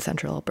 Edmonton,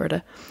 Central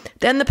Alberta.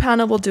 Then the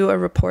panel will do a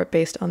report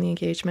based on the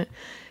engagement.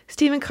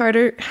 Stephen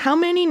Carter, how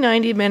many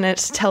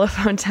 90-minute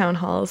telephone town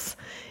halls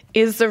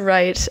is the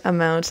right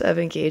amount of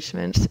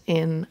engagement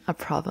in a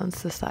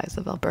province the size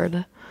of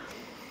Alberta?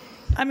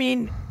 I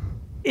mean,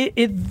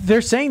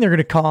 they're saying they're going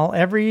to call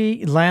every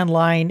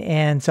landline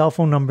and cell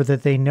phone number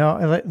that they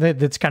know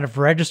that's kind of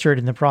registered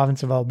in the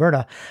province of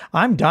Alberta.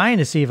 I'm dying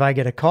to see if I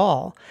get a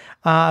call.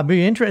 It'll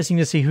be interesting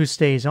to see who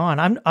stays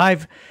on. I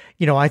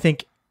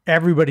think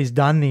everybody's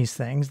done these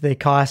things. They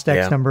cost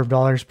X number of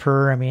dollars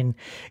per. I mean,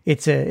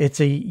 it's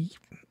a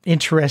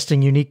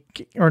interesting,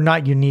 unique, or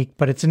not unique,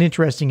 but it's an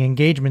interesting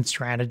engagement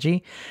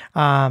strategy.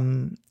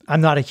 I'm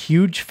not a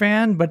huge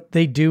fan, but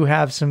they do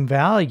have some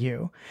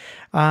value.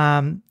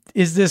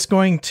 Is this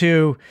going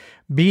to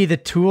be the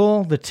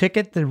tool, the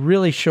ticket that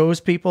really shows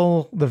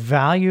people the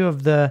value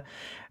of the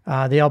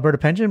Alberta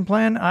Pension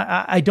Plan?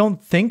 I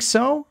don't think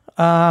so.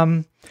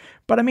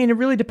 But I mean, it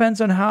really depends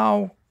on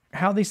how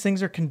these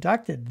things are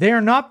conducted. They are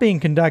not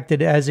being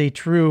conducted as a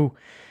true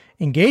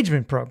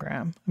engagement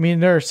program. I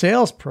mean, they're a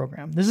sales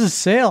program. This is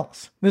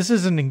sales. This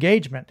is an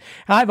engagement.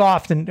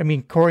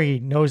 Corey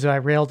knows that I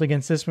railed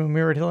against this when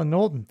we were at Hill and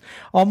Knowlton.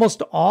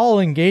 Almost all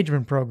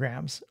engagement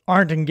programs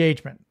aren't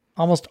engagement.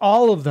 Almost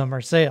all of them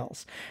are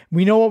sales.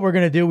 We know what we're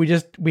going to do.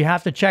 We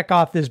have to check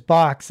off this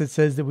box that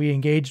says that we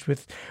engaged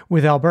with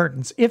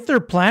Albertans. If they're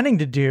planning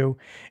to do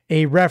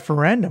a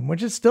referendum,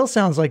 which it still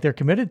sounds like they're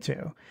committed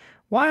to,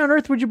 why on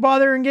earth would you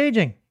bother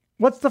engaging?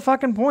 What's the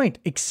fucking point?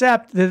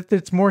 Except that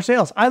it's more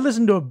sales. I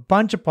listened to a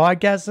bunch of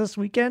podcasts this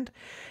weekend,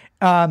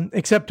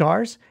 except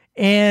ours.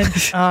 And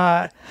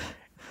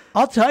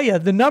I'll tell you,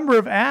 the number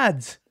of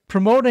ads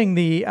promoting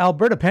the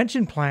Alberta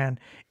Pension Plan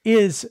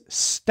is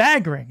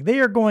staggering. They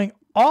are going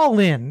all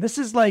in. This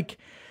is like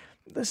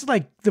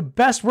the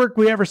best work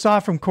we ever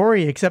saw from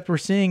Corey, except we're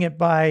seeing it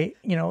by,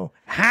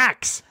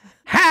 hacks,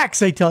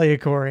 I tell you,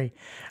 Corey.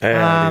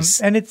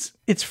 And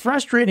it's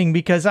frustrating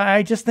because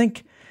I just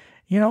think,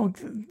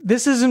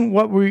 this isn't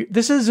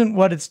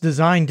what it's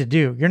designed to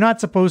do. You're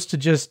not supposed to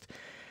just,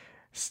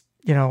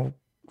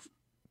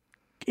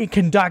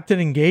 conduct an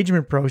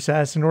engagement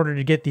process in order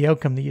to get the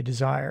outcome that you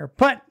desire.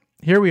 But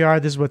here we are.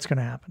 This is what's going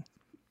to happen.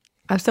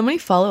 I have so many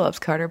follow-ups,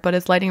 Carter, but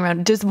it's lighting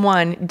around. Just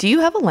one. Do you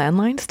have a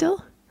landline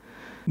still?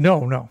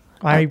 No.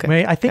 I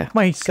think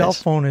my cell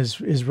phone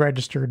is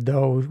registered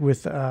though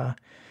with,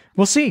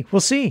 we'll see.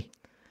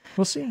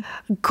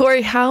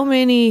 Corey, how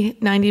many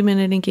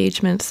 90-minute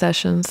engagement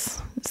sessions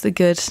is a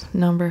good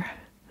number?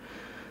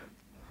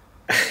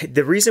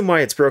 The reason why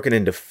it's broken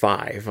into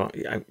 5,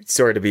 I'm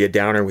sorry to be a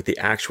downer with the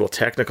actual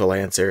technical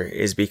answer,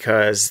 is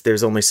because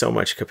there's only so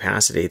much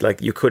capacity.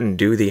 Like, you couldn't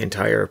do the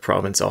entire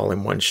province all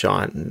in one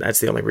shot, and that's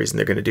the only reason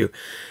they're going to do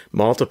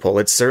multiple.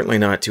 It's certainly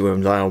not to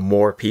allow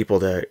more people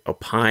to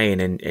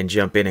opine and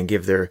jump in and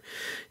give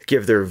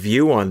their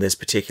view on this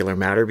particular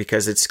matter,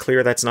 because it's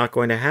clear that's not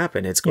going to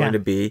happen. It's going to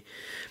be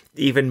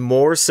even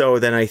more so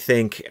than I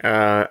think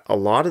a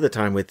lot of the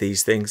time with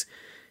these things,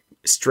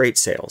 straight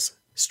sales.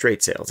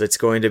 It's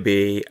going to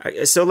be,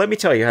 so let me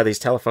tell you how these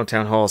telephone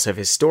town halls have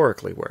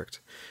historically worked,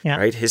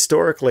 right?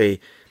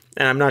 Historically,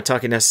 and I'm not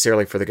talking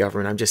necessarily for the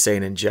government, I'm just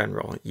saying in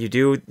general,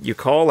 you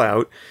call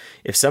out,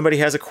 if somebody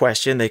has a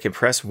question, they can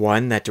press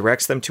 1, that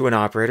directs them to an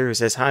operator who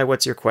says, "Hi,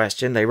 what's your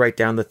question?" They write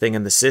down the thing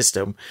in the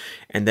system,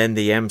 and then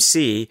the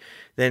MC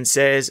then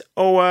says,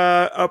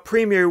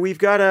 Premier, we've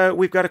got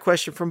a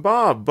question from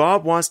Bob.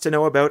 Bob wants to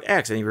know about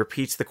X, and he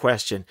repeats the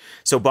question.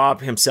 So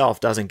Bob himself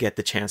doesn't get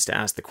the chance to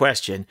ask the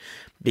question,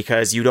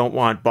 because you don't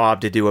want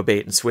Bob to do a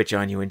bait and switch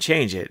on you and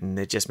change it, and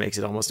it just makes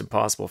it almost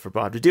impossible for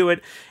Bob to do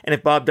it. And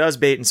if Bob does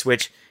bait and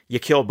switch, you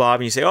kill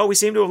Bob and you say, we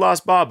seem to have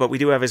lost Bob, but we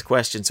do have his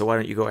question, so why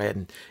don't you go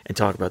ahead and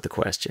talk about the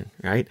question,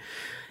 right?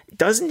 It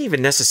doesn't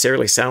even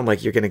necessarily sound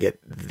like you're going to get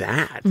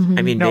that. Mm-hmm.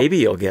 I mean, maybe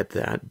you'll get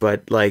that,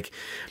 but like,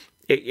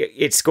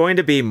 it's going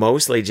to be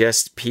mostly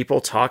just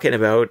people talking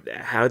about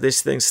how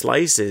this thing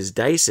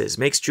dices,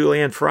 makes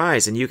julienne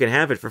fries, and you can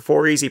have it for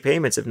 4 easy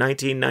payments of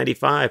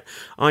 $19.95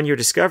 on your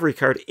Discovery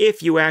card.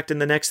 If you act in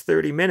the next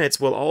 30 minutes,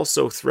 we'll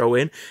also throw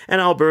in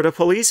an Alberta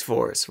police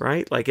force,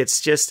 right? Like,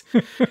 it's just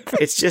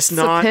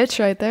not a pitch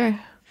right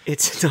there.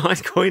 It's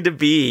not going to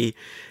be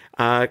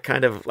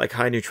kind of like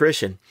high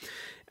nutrition.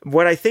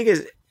 What I think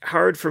is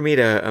hard for me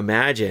to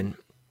imagine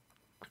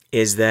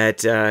is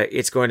that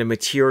it's going to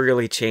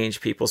materially change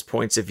people's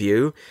points of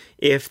view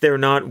if they're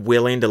not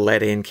willing to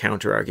let in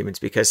counter arguments,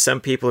 because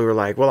some people who are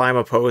like, well, I'm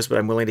opposed, but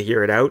I'm willing to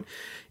hear it out,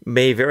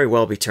 may very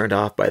well be turned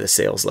off by the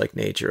sales-like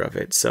nature of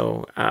it.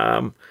 So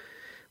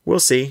we'll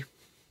see.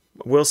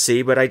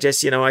 But I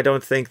just, I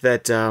don't think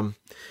that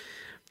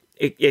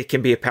it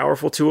can be a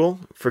powerful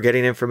tool for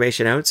getting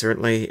information out.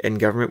 Certainly in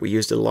government, we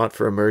used it a lot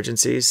for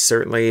emergencies.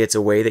 Certainly it's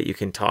a way that you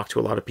can talk to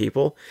a lot of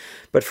people.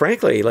 But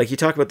frankly, like you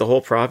talk about the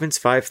whole province,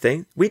 5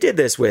 thing, we did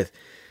this with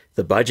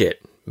the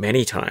budget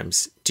many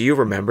times. Do you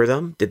remember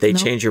them? Did they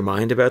change your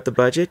mind about the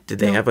budget? Did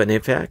they have an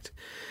impact?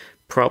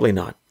 Probably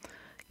not.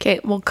 Okay,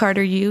 well,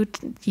 Carter, you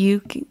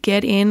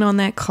get in on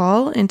that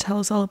call and tell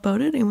us all about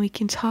it, and we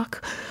can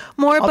talk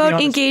more about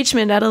honest.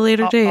 engagement at a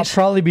later I'll date.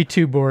 probably be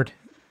too bored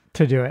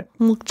to do it.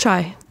 We'll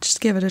try.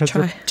 Just give it a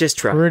try. Just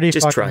try. Pretty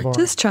Just fucking try. boring.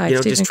 Just try, You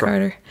know, Stephen just try.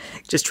 Carter.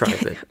 Just try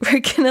it. We're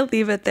going to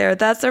leave it there.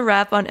 That's a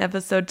wrap on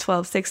episode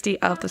 1260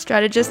 of The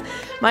Strategist.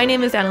 My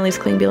name is Annalise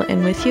Klingbeil,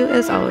 and with you,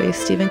 as always,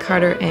 Stephen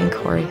Carter and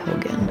Corey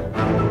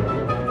Hogan.